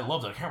song. I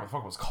loved it. I can't remember what the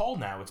fuck it was called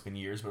now. It's been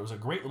years, but it was a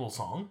great little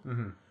song.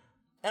 Mm-hmm.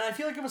 And I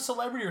feel like if a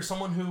celebrity or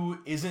someone who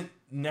isn't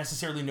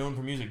necessarily known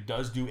for music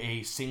does do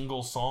a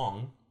single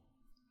song,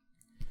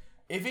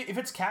 if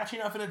it's catchy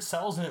enough and it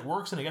sells and it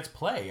works and it gets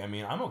play, I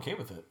mean, I'm okay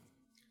with it.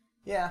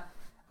 Yeah.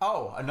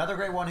 Oh, another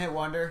great one-hit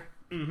wonder.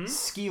 Mm-hmm.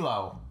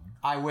 Skee-Lo,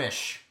 I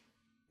Wish.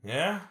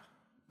 Yeah?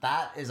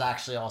 That is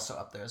actually also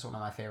up there as one of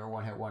my favorite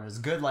one-hit wonders.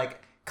 Good,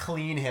 like,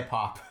 clean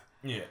hip-hop.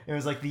 Yeah. It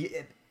was like the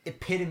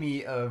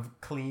epitome of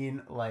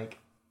clean, like,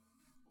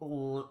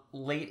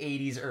 late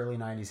 80s, early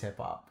 90s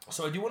hip-hop.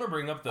 So I do want to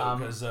bring up, though,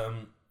 because...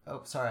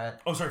 Oh, sorry.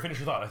 Finish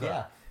your thought.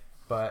 Yeah.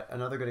 But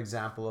another good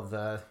example of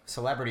the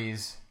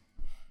celebrities,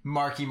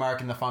 Marky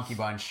Mark and the Funky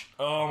Bunch.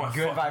 Oh, my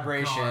Good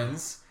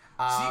Vibrations.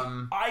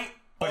 God. See, I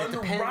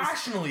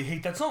irrationally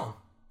hate that song.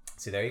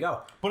 See, there you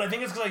go. But I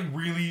think it's because I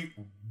really,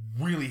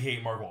 really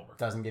hate Mark Wahlberg.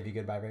 Doesn't give you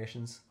good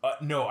vibrations?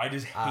 No, I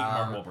just hate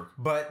Mark Wahlberg.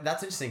 But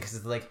that's interesting because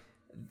it's like,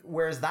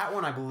 whereas that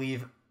one, I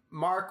believe,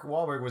 Mark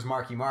Wahlberg was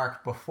Marky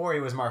Mark before he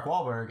was Mark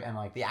Wahlberg and,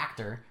 like, the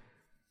actor.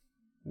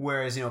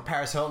 Whereas, you know,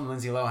 Paris Hilton,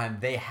 Lindsay Lohan,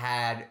 they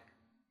had...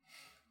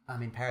 I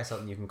mean, Paris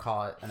Hilton, you can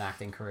call it an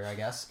acting career, I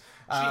guess.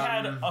 She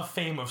had a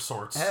fame of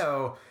sorts.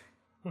 Oh.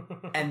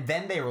 And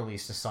then they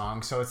released a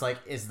song. So it's like,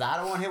 is that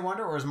a one-hit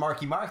wonder? Or is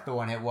Marky Mark the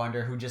one-hit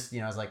wonder who just,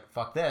 you know, is like,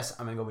 fuck this,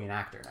 I'm going to go be an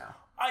actor now?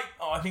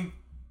 I think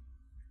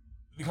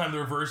kind of the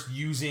reverse,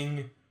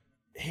 using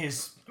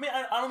his... I mean,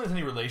 I don't think there's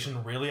any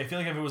relation, really. I feel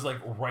like if it was, like,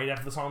 right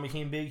after the song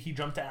became big, he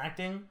jumped to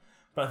acting.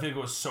 But I think it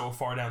was so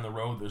far down the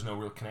road, there's no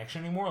real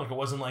connection anymore. Like, it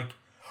wasn't like...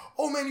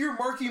 Oh man, you're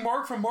Marky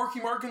Mark from Marky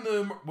Mark and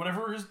the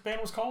whatever his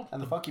band was called,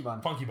 and the Funky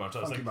Bunch. Funky Bunch.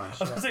 I was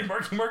gonna say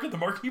Marky Mark and the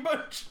Marky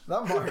Bunch.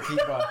 The Marky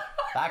Bunch.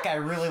 That guy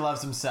really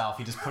loves himself.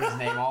 He just put his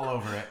name all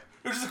over it.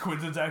 It was just a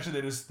coincidence. Actually,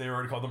 they were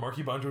already called the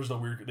Marky Bunch. It was the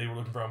weird. They were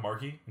looking for a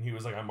Marky, and he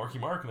was like, "I'm Marky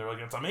Mark," and they were like,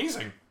 "That's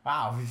amazing."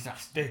 Wow,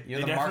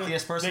 you're the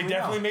markiest person. They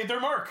definitely made their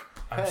mark.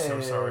 I'm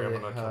so sorry.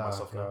 I'm gonna kill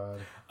myself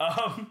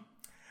now.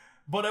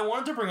 But I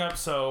wanted to bring up.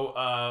 So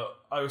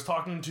I was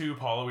talking to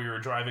Paula. We were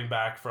driving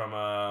back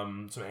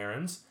from some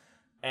errands.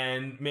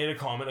 And made a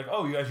comment like,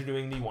 "Oh, you guys are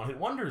doing the one-hit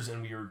wonders,"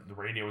 and the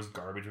radio was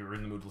garbage. We were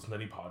in the mood to listen to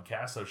any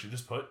podcast, so she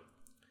just put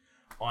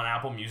on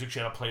Apple Music. She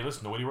had a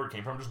playlist, no idea where it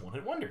came from, just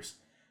one-hit wonders.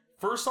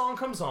 First song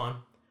comes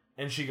on,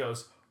 and she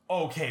goes,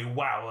 "Okay,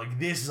 wow, like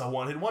this is a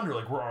one-hit wonder.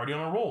 Like we're already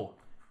on a roll,"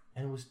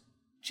 and it was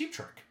Cheap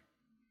Trick.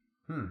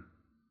 And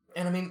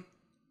I mean,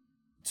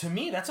 to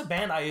me, that's a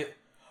band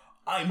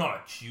I'm not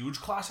a huge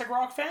classic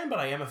rock fan, but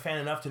I am a fan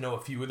enough to know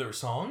a few of their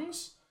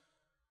songs.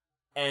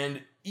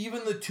 And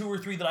even the 2 or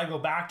 3 that I go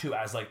back to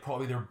as, like,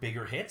 probably their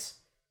bigger hits,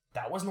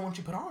 that wasn't the one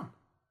she put on.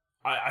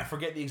 I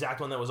forget the exact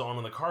one that was on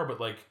in the car,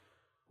 but, like,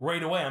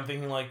 right away I'm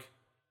thinking, like,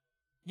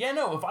 yeah,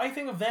 no, if I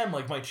think of them,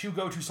 like, my 2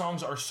 go-to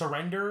songs are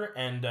Surrender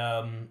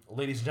and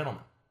Ladies and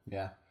Gentlemen.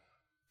 Yeah.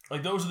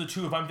 Like, those are the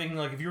 2, if I'm thinking,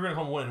 like, if you're going to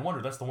call them one-hit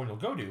wonder, that's the one you'll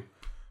go to.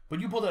 But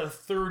you pulled out a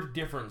 3rd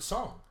different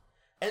song.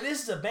 And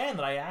this is a band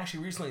that I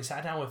actually recently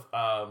sat down with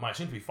my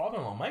soon-to-be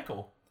father-in-law,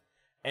 Michael,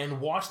 and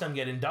watched them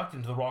get inducted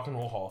into the Rock and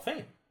Roll Hall of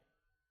Fame.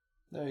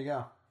 There you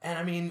go. And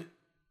I mean,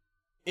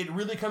 it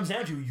really comes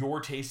down to your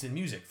taste in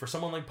music. For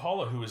someone like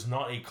Paula, who is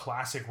not a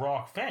classic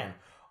rock fan,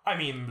 I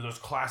mean, there's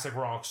classic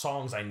rock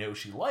songs I know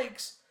she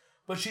likes,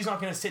 but she's not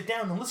going to sit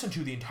down and listen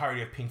to the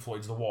entirety of Pink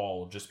Floyd's The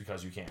Wall just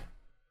because you can.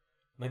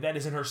 Like, that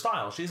isn't her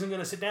style. She isn't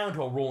going to sit down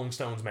to a Rolling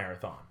Stones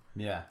marathon.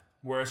 Yeah.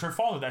 Whereas her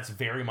father, that's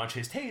very much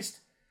his taste.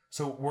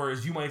 So,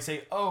 whereas you might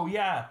say, oh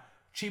yeah,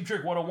 Cheap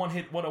Trick, what a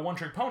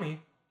one-trick pony,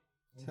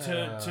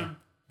 to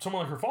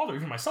someone like her father,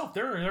 even myself,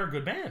 they're a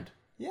good band.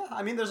 Yeah,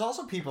 I mean, there's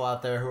also people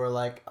out there who are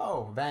like,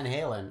 oh, Van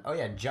Halen. Oh,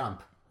 yeah,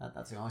 Jump.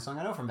 That's the only song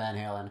I know from Van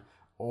Halen.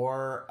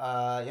 Or,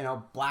 you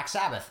know, Black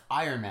Sabbath,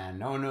 Iron Man.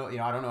 No, you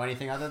know, I don't know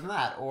anything other than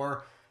that.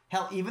 Or,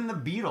 hell, even the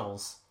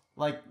Beatles.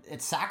 Like,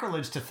 it's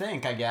sacrilege to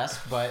think, I guess,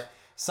 but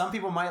some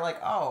people might like,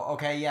 oh,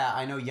 okay, yeah,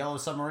 I know Yellow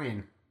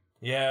Submarine.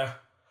 Yeah.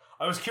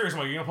 I was curious,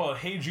 Mike, you're going to pull out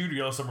Hey Jude or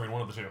Yellow Submarine,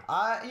 one of the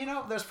 2? You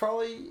know, there's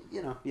probably,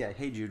 you know, yeah,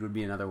 Hey Jude would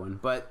be another one.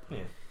 But,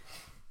 yeah.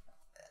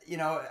 You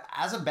know,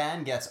 as a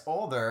band gets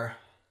older,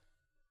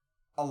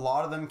 a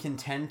lot of them can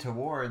tend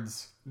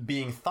towards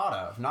being thought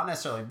of. Not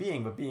necessarily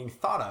being, but being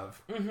thought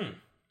of. Mm-hmm.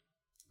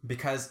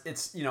 Because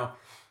it's, you know,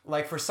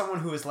 like for someone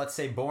who is, let's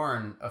say,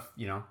 born,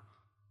 you know,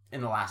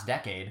 in the last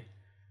decade,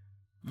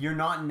 you're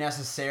not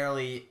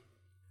necessarily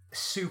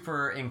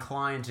super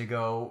inclined to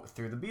go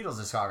through the Beatles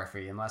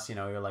discography unless, you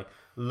know, you're like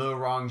the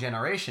wrong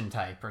generation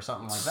type or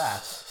something like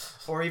that.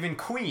 Or even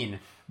Queen,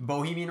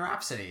 Bohemian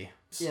Rhapsody.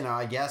 You know,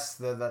 I guess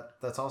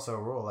that's also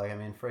a rule. Like, I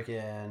mean,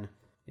 freaking,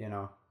 you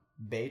know,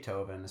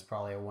 Beethoven is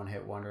probably a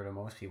one-hit wonder to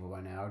most people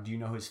by now. Do you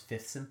know his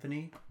Fifth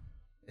Symphony?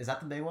 Is that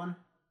the big one?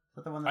 Is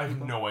that the one that I have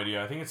no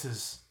idea. I think it's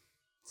his...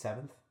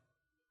 7th?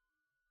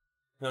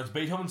 No, it's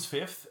Beethoven's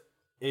 5th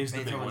is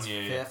the big one.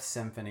 Beethoven's Fifth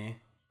Symphony.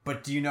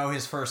 But do you know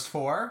his first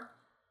 4?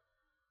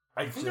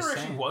 I think Just there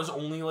actually saying. was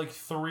only like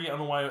 3. I don't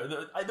know why.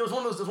 There was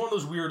one of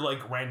those weird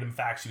like random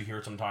facts you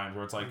hear sometimes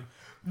where it's like,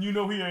 he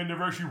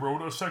never actually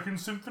wrote a second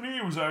symphony.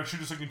 It was actually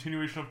just a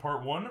continuation of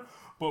part 1.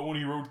 But when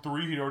he wrote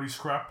 3, he'd already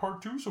scrapped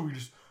part 2. So he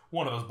just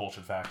one of those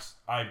bullshit facts.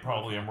 I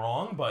probably am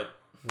wrong, but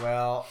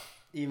Well,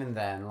 even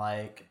then,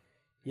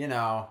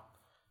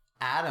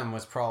 Adam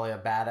was probably a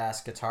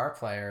badass guitar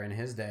player in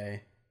his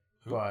day.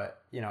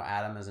 But,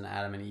 Adam is an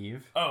Adam and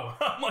Eve. oh,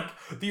 I'm like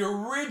the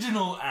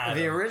original Adam.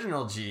 The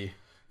original G.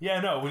 Yeah,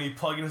 no, when he'd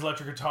plug in his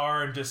electric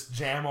guitar and just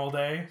jam all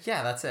day.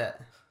 Yeah, that's it.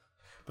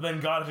 But then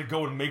God had to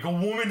go and make a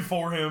woman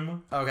for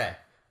him. Okay,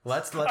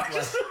 let's Where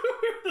this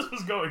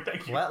was going.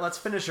 Thank you. let's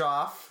finish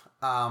off.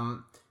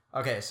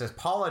 Okay, so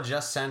Paula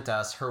just sent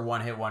us her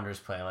One Hit Wonders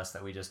playlist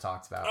that we just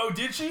talked about. Oh,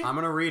 did she? I'm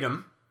gonna read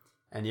them,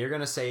 and you're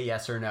gonna say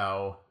yes or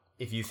no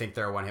if you think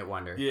they're a one hit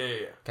wonder.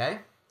 Yeah. Okay.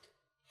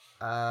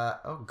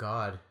 Oh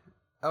God.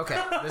 Okay,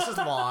 this is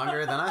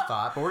longer than I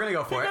thought, but we're gonna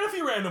go for I got it. a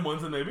few random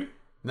ones then maybe.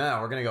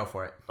 No, we're gonna go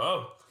for it.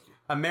 Oh.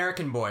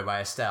 American Boy by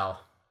Estelle.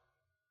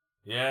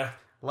 Yeah.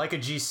 Like a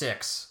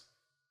G6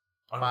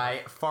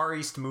 by Far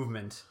East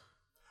Movement.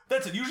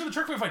 That's it. Usually the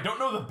trick for if I don't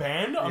know the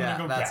band, I'm Yeah,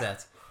 gonna go that's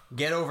Cat. it.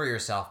 Get Over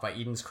Yourself by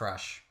Eden's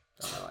Crush.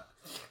 Don't know it.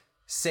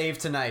 Save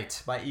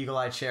Tonight by Eagle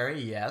Eye Cherry.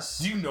 Yes.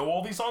 Do you know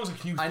all these songs? Or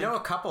can you I think- know a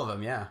couple of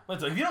them. Yeah.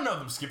 Let's, if you don't know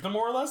them, skip them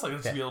more or less. Like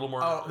let's be a little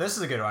more. Oh, this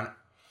is a good one.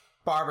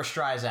 Barbara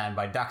Streisand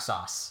by Duck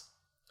Sauce.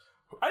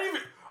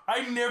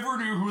 I never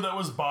knew who that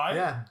was by.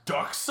 Yeah.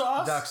 Duck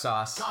Sauce. Duck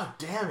Sauce. God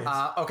damn it.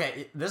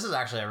 Okay, this is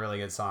actually a really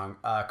good song.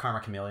 Karma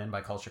Chameleon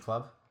by Culture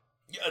Club.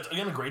 Yeah, it's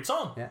again a great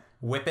song. Yeah.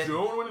 Whip It.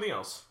 Don't know anything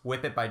else.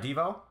 Whip It by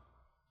Devo.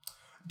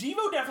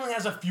 Devo definitely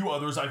has a few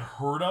others I've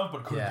heard of,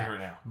 but couldn't think right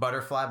now.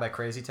 Butterfly by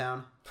Crazy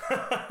Town.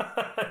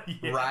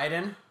 Yeah.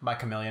 Ridin' by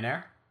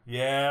Chameleonaire.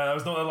 Yeah, that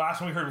was the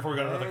last one we heard before we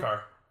got out of the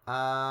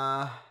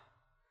car.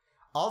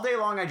 All Day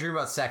Long I Dream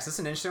About Sex. This is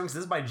an interesting one because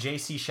this is by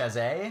J.C.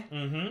 Chazé.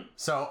 Mm-hmm.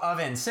 So of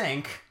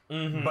NSYNC.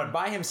 Mm-hmm. But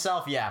by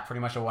himself, yeah, pretty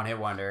much a one-hit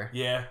wonder.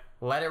 Yeah.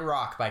 Let It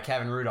Rock by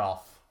Kevin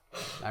Rudolph.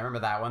 I remember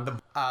that one.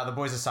 The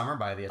Boys of Summer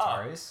by the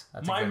Ataris.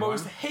 That's a My good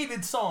most one.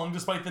 hated song,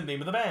 despite the name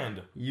of the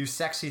band. You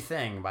Sexy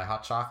Thing by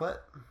Hot Chocolate.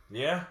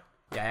 Yeah.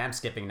 Yeah, I am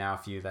skipping now a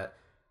few that.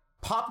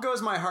 Pop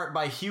Goes My Heart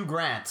by Hugh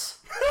Grant.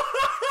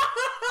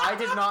 I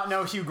did not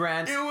know Hugh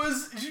Grant. It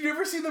was. Did you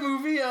ever see the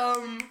movie?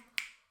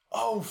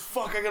 Oh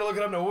fuck! I gotta look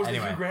it up now. What was the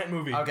Hugh Grant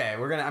movie? Okay, I'm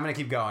gonna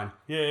keep going.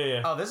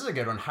 Yeah. Oh, this is a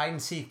good one. Hide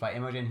and Seek by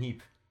Imogen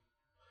Heap.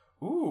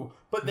 Ooh,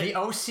 but The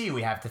OC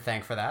we have to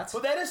thank for that.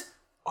 But that is.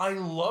 I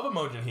love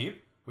Imogen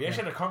Heap. We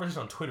actually had a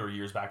conversation on Twitter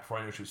years back before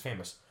I knew she was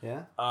famous.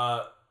 Yeah.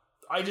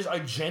 I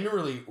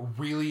generally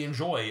really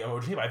enjoy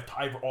Imogen Heap.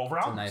 I've all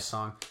around. It's a nice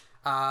song.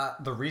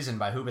 The Reason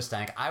by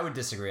Hoobastank. I would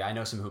disagree. I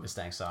know some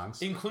Hoobastank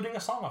songs. Including a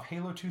song off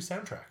Halo 2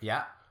 soundtrack.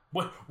 Yeah.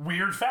 What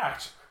weird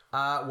fact?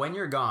 When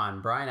You're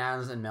Gone, Bryan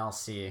Adams and Mel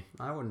C.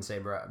 I wouldn't say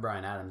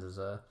Bryan Adams is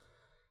a...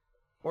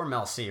 Or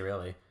Mel C,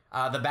 really.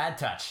 The Bad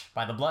Touch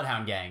by the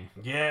Bloodhound Gang.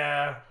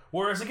 Yeah.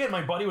 Whereas again,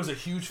 my buddy was a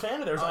huge fan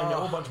of theirs. I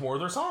know a bunch more of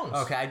their songs.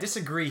 Okay, I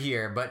disagree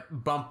here, but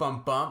Bump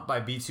Bump Bump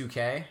by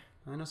B2K.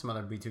 I know some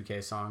other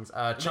B2K songs. It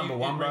rings a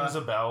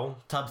Chumbawamba, bell.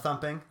 Tub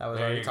Thumping. That was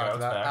There already you go, talked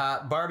it's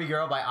about. Barbie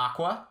Girl by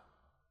Aqua.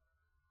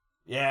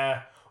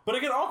 Yeah. But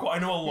again, Aqua, I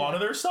know a lot of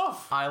their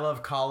stuff. I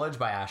Love College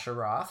by Asher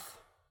Roth.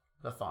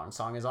 The Thorn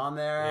song is on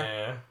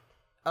there.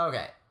 Yeah.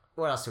 Okay,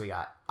 what else do we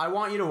got? I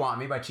Want You to Want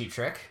Me by Cheap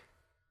Trick.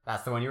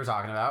 That's the one you were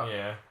talking about.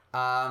 Yeah.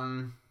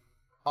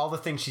 All the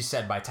Things She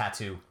Said by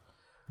Tattoo.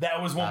 That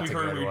was one That's we a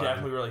heard. good We one.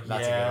 definitely were like,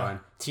 That's yeah. a good one.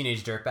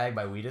 Teenage Dirtbag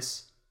by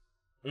Wheatus.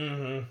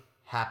 Mm-hmm.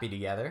 Happy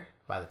Together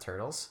by the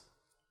Turtles.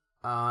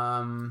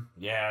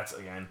 Yeah, it's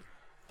again.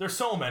 There's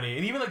so many.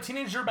 And even like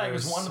Teenage Dirtbag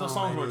is There's one of those so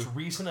songs where many. it's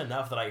recent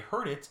enough that I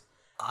heard it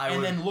I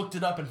would then looked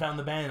it up and found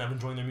the band and I'm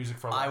enjoying their music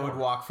for a lot I would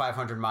more. Walk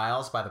 500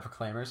 Miles by the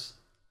Proclaimers.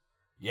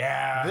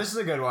 Yeah. This is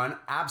a good one.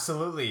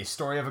 Absolutely.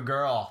 Story of a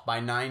Girl by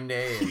 9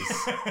 Days.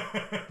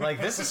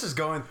 Like, this is just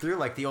going through,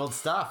 like, the old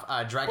stuff.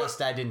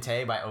 Dragostad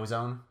Dinte by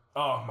Ozone.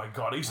 Oh my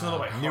god, I used to know that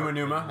by heart. Numa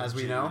Numa, as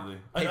we know.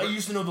 I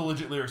used to know the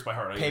legit lyrics by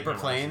heart. I Paper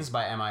didn't Planes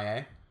by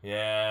MIA.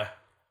 Yeah.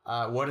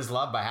 What is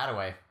Love by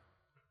Hadaway.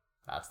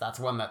 That's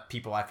one that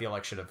people I feel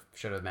like should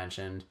have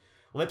mentioned.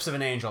 Lips of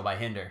an Angel by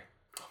Hinder.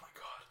 Oh my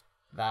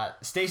god.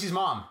 That Stacy's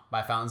Mom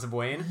by Fountains of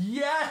Wayne.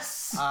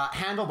 Yes!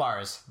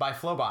 Handlebars by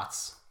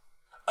Flowbots.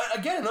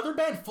 Again, another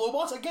band,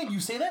 Flowbots. Again, you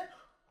say that?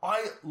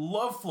 I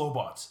love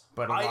Flowbots.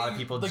 But a lot of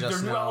people like, just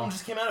their new know- album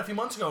just came out a few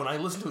months ago and I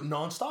listened to it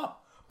nonstop.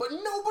 But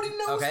nobody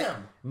knows Okay.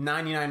 them.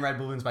 99 Red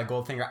Balloons by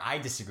Goldfinger. I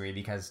disagree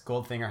because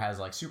Goldfinger has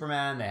like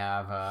Superman. They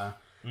have.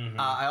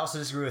 I also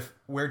disagree with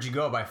Where'd You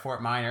Go by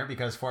Fort Minor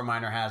because Fort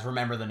Minor has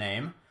Remember the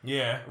Name,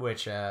 Yeah.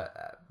 which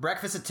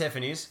Breakfast at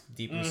Tiffany's,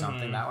 deeply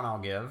something. That one I'll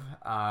give.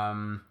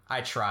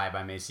 I Try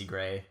by Macy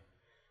Gray.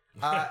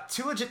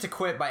 Too Legit to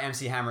Quit by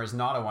MC Hammer is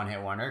not a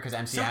one-hit wonder because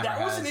MC So Hammer that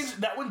was has.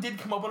 that one did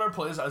come up on our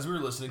playlist as we were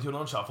listening to it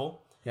on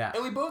Shuffle. Yeah.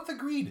 And we both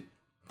agreed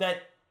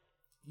that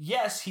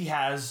yes, he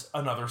has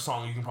another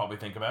song you can probably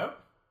think about.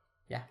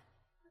 Yeah.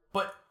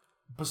 But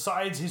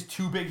besides his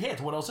two big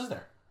hits, what else is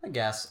there? I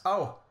guess.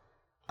 Oh,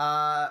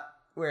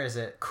 where is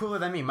it? Cooler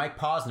Than Me. Mike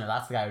Posner.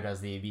 That's the guy who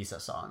does the Ibiza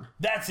song.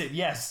 That's it.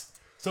 Yes.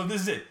 So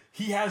this is it.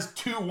 He has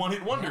 2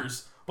 one-hit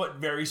wonders, but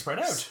very spread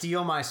out.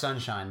 Steal My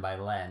Sunshine by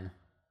Len.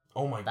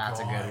 Oh my god. That's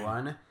a good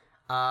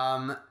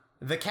one.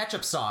 The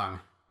Ketchup Song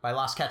by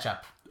Lost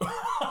Ketchup.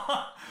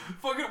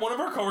 Fucking one of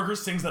our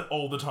coworkers sings that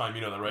all the time.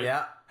 You know that, right?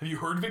 Yeah. Have you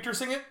heard Victor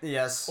sing it?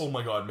 Yes. Oh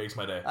my god, makes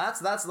my day.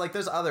 That's like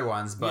there's other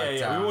ones, but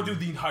Yeah. We won't do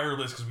the entire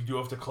list because we do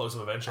have to close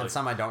them eventually. and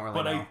some I don't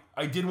really know.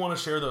 But I did want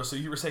to share those. So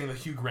you were saying the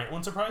Hugh Grant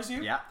one surprised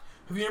you? Yeah.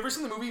 Have you ever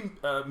seen the movie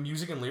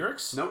Music and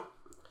Lyrics? Nope.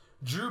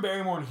 Drew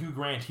Barrymore and Hugh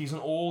Grant. He's an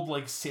old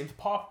like synth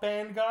pop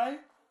band guy.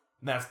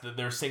 That's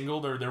their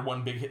single. Their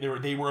one big hit.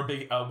 They were a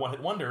big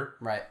one-hit wonder.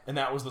 Right. And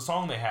that was the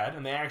song they had.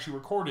 And they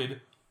actually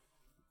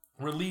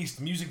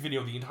released music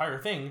video of the entire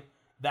thing.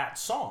 That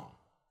song.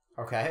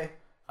 Okay.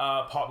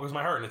 Pop Was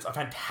My Heart. And it's a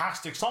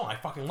fantastic song. I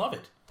fucking love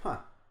it. Huh.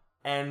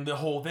 And the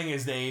whole thing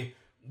is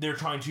they're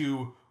trying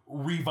to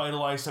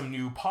revitalize some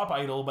new pop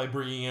idol by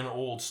bringing in an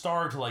old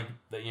star to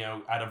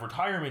out of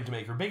retirement to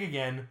make her big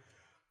again.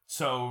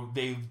 So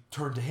they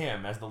turned to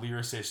him as the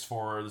lyricist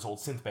for this old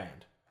synth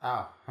band.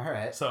 Oh, all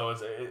right. So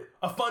it's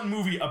a fun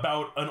movie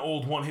about an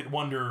old one-hit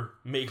wonder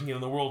making it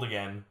in the world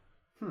again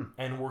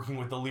and working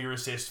with the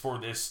lyricist for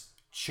this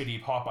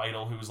shitty pop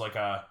idol who's like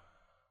a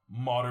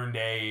modern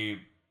day...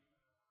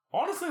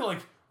 Honestly, like,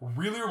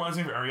 really reminds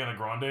me of Ariana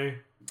Grande.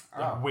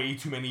 Like, way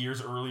too many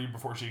years early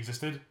before she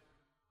existed.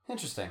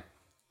 Interesting.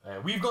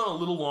 We've gone a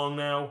little long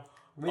now.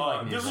 This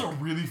was music. a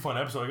really fun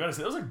episode. I gotta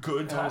say, that was a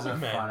good topic, It was a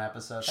man. fun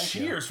episode. Thank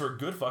you. Cheers for a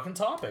good fucking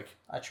topic.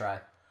 I try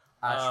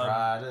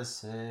to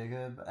say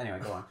goodbye. Anyway,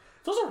 go on.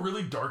 It's also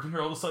really dark in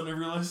here all of a sudden, I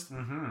realized.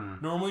 Mm-hmm.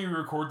 Normally we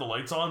record the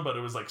lights on, but it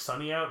was like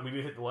sunny out and we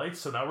didn't hit the lights,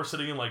 so now we're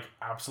sitting in like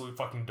absolute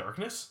fucking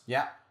darkness.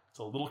 Yeah. It's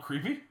a little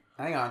creepy.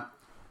 Hang on.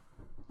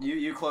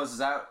 You close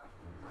this out.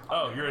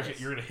 Oh, you're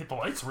gonna hit the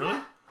lights? Really?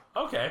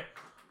 Okay.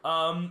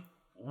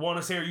 Want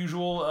to say our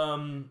usual,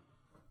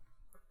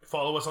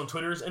 follow us on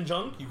Twitters and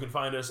junk. You can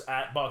find us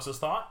at Box of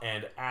Thought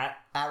and at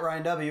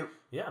Ryan W.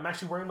 Yeah, I'm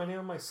actually wearing my name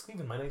on my sleeve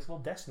in my nice little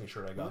Destiny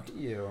shirt I got. Look at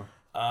you.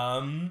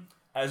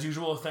 As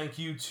usual, thank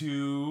you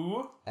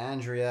to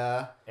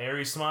Andrea.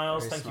 Aries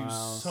Smiles. Thank you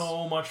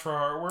so much for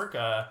her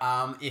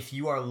artwork. If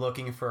you are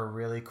looking for a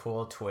really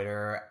cool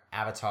Twitter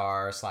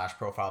avatar /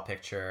 profile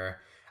picture,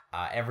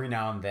 every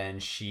now and then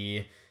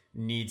she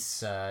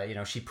needs,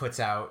 she puts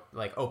out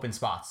like open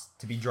spots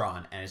to be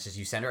drawn, and it's just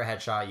you send her a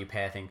headshot, you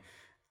pay I think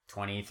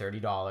 $20,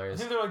 $30. I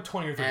think they're like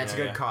 20 or 30. And it's a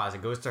good cause.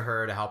 It goes to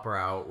her to help her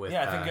out with.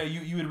 Yeah, I think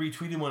you had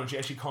retweeted one and she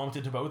actually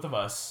commented to both of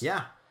us.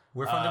 Yeah,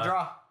 we're fun to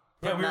draw.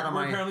 Yeah,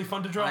 we're apparently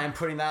fun to draw. I am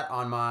putting that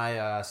on my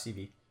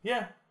CV.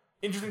 Yeah.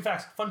 Interesting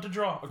facts. Fun to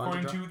draw,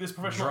 according to this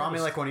professional Draw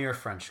artist. me like one of your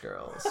French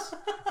girls.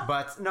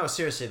 But no,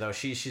 seriously though,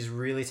 she's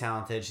really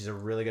talented. She's a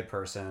really good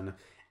person,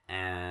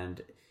 and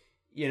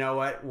you know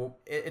what? Well,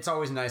 it's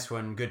always nice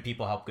when good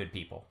people help good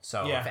people.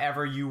 So if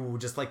ever you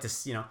would just like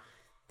to,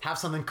 have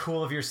something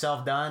cool of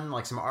yourself done,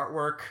 like some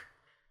artwork,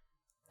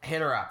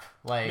 hit her up.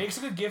 Like, makes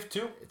a good gift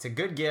too. It's a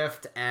good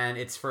gift, and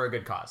it's for a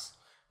good cause.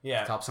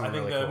 Yeah, I think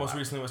really cool most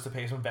recently was to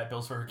pay some vet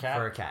bills for her cat.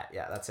 For a cat,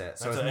 yeah, that's it.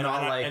 So that's it's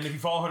not like, and if you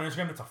follow her on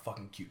Instagram, it's a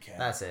fucking cute cat.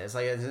 That's it. It's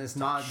like it's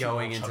not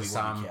going into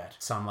some cat.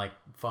 like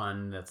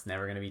fun that's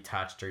never going to be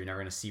touched or you're never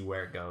going to see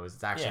where it goes.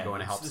 It's actually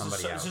going to help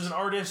somebody else. This is an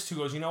artist who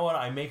goes, you know what?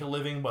 I make a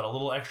living, but a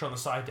little extra on the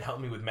side to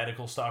help me with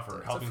medical stuff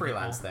or helping it's a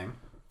freelance people. thing.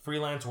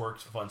 Freelance work,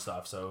 fun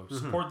stuff. So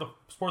support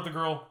the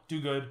girl, do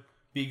good,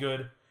 be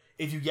good.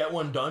 If you get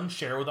one done,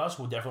 share with us.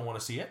 We'll definitely want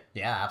to see it.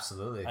 Yeah,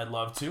 absolutely. I'd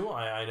love to.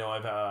 I know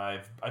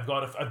I've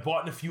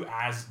bought a few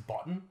as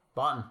boughten.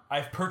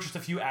 I've purchased a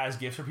few as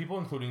gifts for people,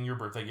 including your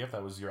birthday gift.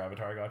 That was your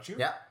avatar I got you.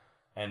 Yeah.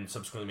 And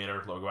subsequently made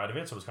our logo out of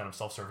it, so it was kind of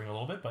self-serving a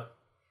little bit, but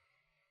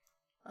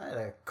I had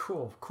a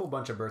cool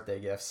bunch of birthday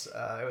gifts.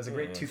 It was a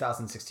great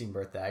 2016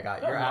 birthday. I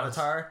got your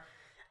avatar.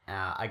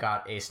 I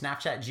got a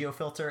Snapchat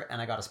geofilter,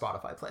 and I got a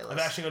Spotify playlist. I've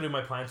actually got to do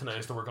my plan tonight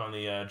is to work on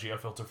the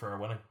geofilter for our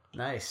wedding.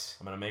 Nice.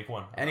 I'm going to make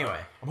one. Anyway.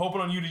 I'm hoping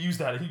on you to use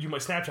that. I think you're my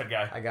Snapchat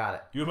guy. I got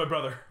it. You and my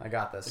brother. I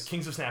got this. The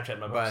kings of Snapchat in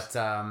my books.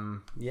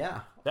 But, yeah.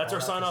 That's our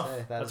sign-off.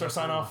 That's our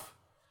sign-off.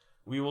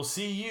 We will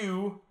see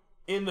you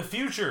in the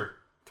future.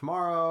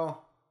 Tomorrow?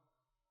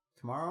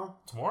 Tomorrow?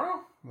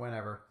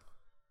 Whenever.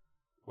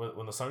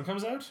 When the sun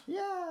comes out?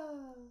 Yeah.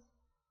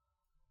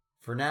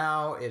 For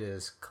now, it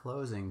is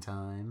closing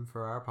time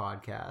for our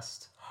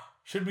podcast.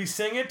 Should we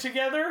sing it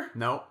together?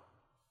 Nope.